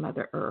divine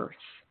Mother Earth,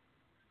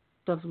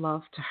 of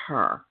love to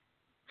her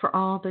for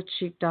all that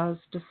she does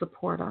to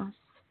support us.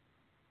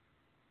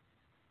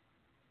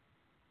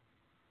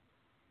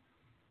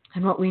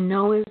 And what we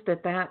know is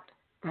that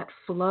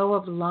flow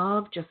of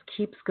love just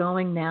keeps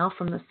going now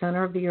from the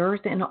center of the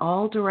earth in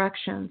all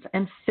directions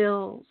and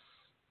fills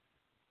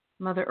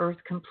Mother Earth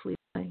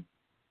completely,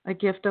 a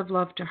gift of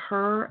love to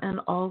her and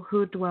all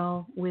who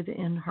dwell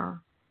within her.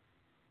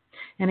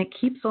 And it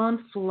keeps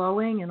on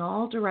flowing in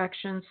all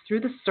directions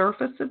through the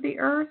surface of the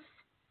earth,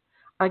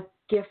 a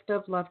gift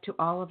of love to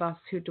all of us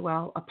who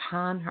dwell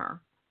upon her.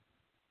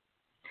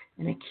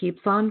 And it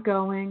keeps on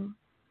going,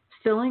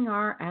 filling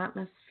our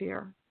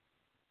atmosphere,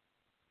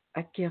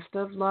 a gift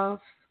of love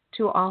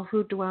to all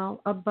who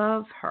dwell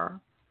above her.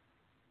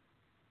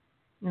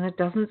 And it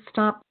doesn't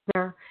stop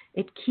there.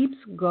 It keeps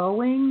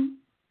going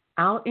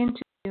out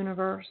into the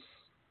universe,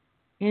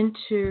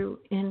 into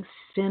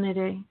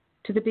infinity,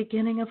 to the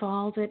beginning of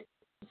all that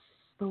is,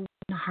 the one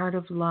heart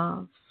of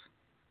love.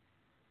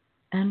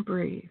 And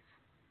breathe.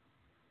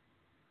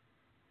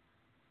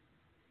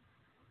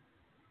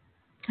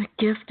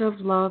 A gift of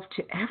love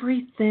to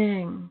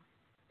everything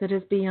that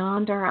is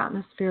beyond our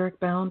atmospheric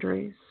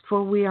boundaries,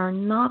 for we are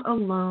not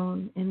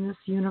alone in this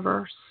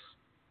universe.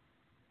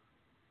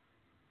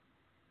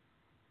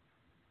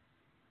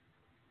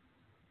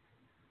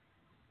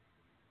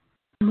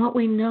 And what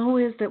we know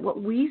is that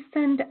what we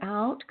send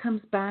out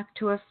comes back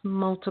to us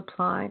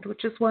multiplied,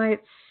 which is why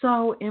it's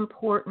so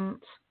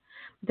important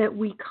that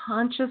we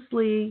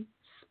consciously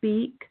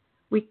speak,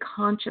 we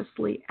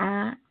consciously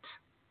act,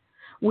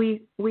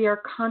 we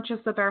are conscious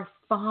of our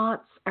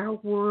thoughts, our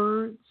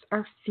words,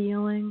 our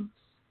feelings.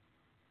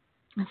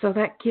 And so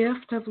that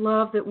gift of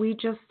love that we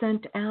just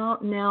sent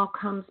out now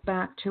comes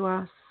back to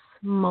us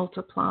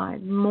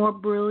multiplied, more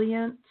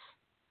brilliant,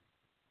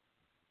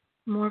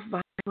 more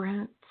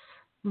vibrant,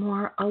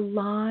 more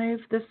alive,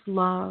 this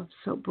love.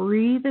 So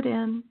breathe it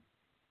in.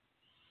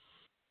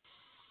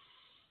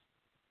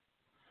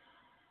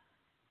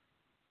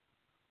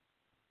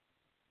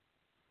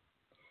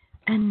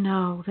 And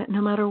know that no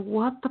matter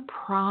what the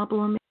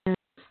problem is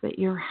that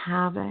you're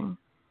having,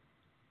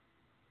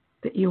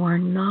 that you are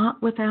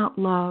not without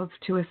love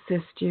to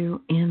assist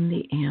you in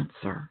the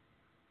answer.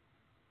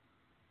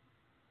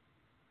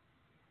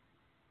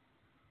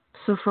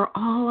 So for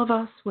all of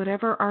us,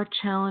 whatever our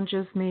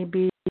challenges may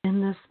be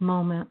in this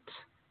moment,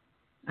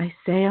 I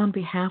say on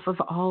behalf of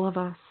all of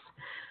us,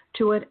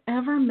 to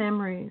whatever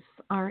memories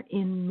are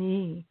in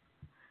me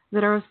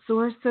that are a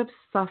source of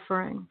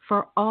suffering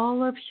for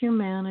all of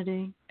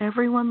humanity,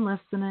 everyone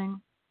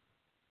listening,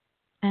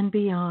 and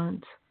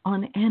beyond,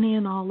 on any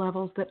and all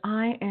levels that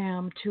I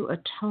am to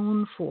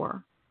atone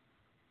for.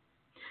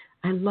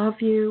 I love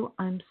you.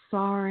 I'm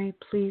sorry.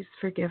 Please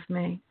forgive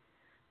me.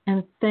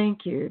 And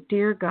thank you,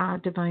 dear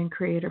God, Divine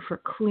Creator,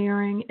 for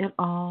clearing it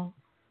all,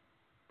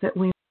 that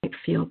we might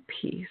feel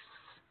peace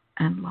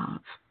and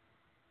love.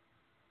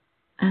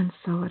 And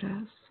so it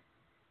is.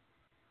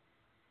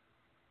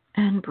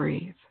 And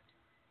breathe.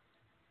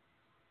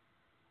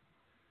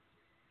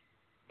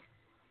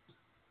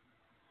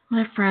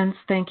 My friends,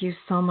 thank you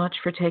so much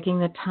for taking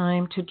the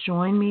time to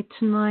join me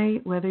tonight,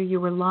 whether you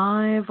were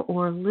live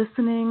or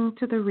listening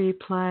to the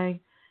replay.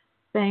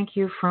 Thank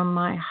you from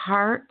my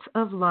heart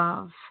of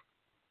love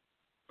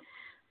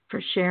for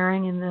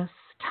sharing in this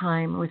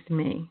time with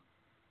me.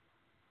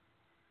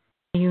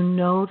 You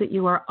know that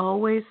you are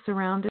always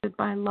surrounded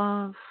by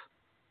love,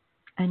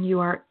 and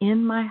you are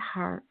in my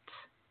heart.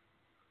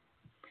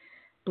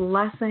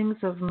 Blessings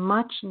of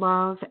much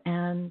love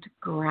and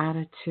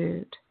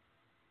gratitude.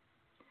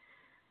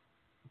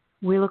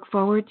 We look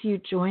forward to you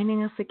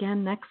joining us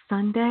again next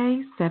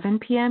Sunday, 7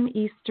 p.m.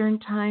 Eastern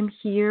Time,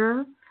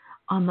 here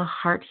on the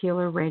Heart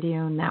Healer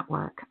Radio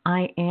Network.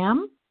 I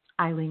am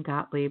Ilene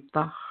Gottlieb,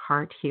 the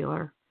Heart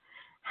Healer.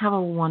 Have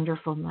a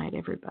wonderful night,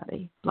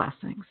 everybody.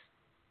 Blessings.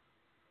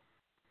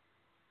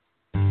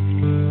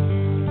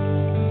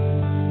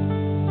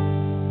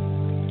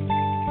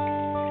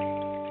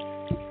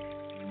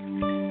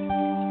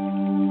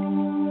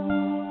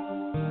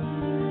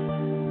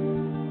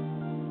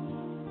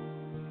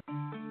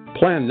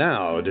 Plan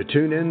now to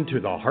tune in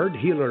to the Heart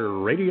Healer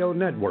Radio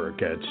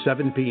Network at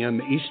 7 p.m.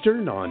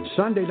 Eastern on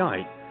Sunday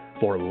night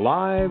for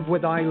Live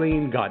with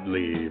Ilene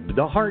Gottlieb,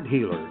 the Heart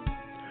Healer.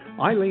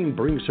 Ilene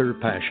brings her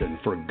passion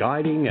for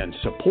guiding and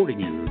supporting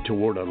you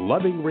toward a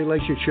loving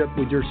relationship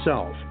with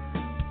yourself,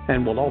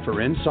 and will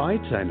offer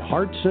insights and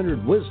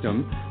heart-centered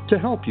wisdom to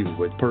help you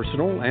with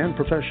personal and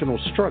professional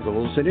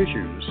struggles and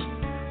issues.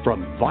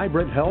 From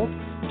vibrant health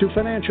to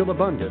financial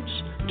abundance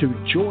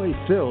to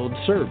joy-filled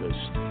service,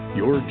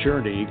 your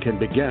journey can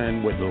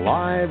begin with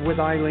Live with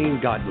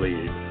Ilene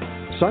Gottlieb,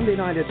 Sunday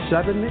night at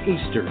 7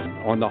 Eastern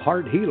on the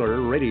Heart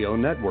Healer Radio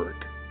Network.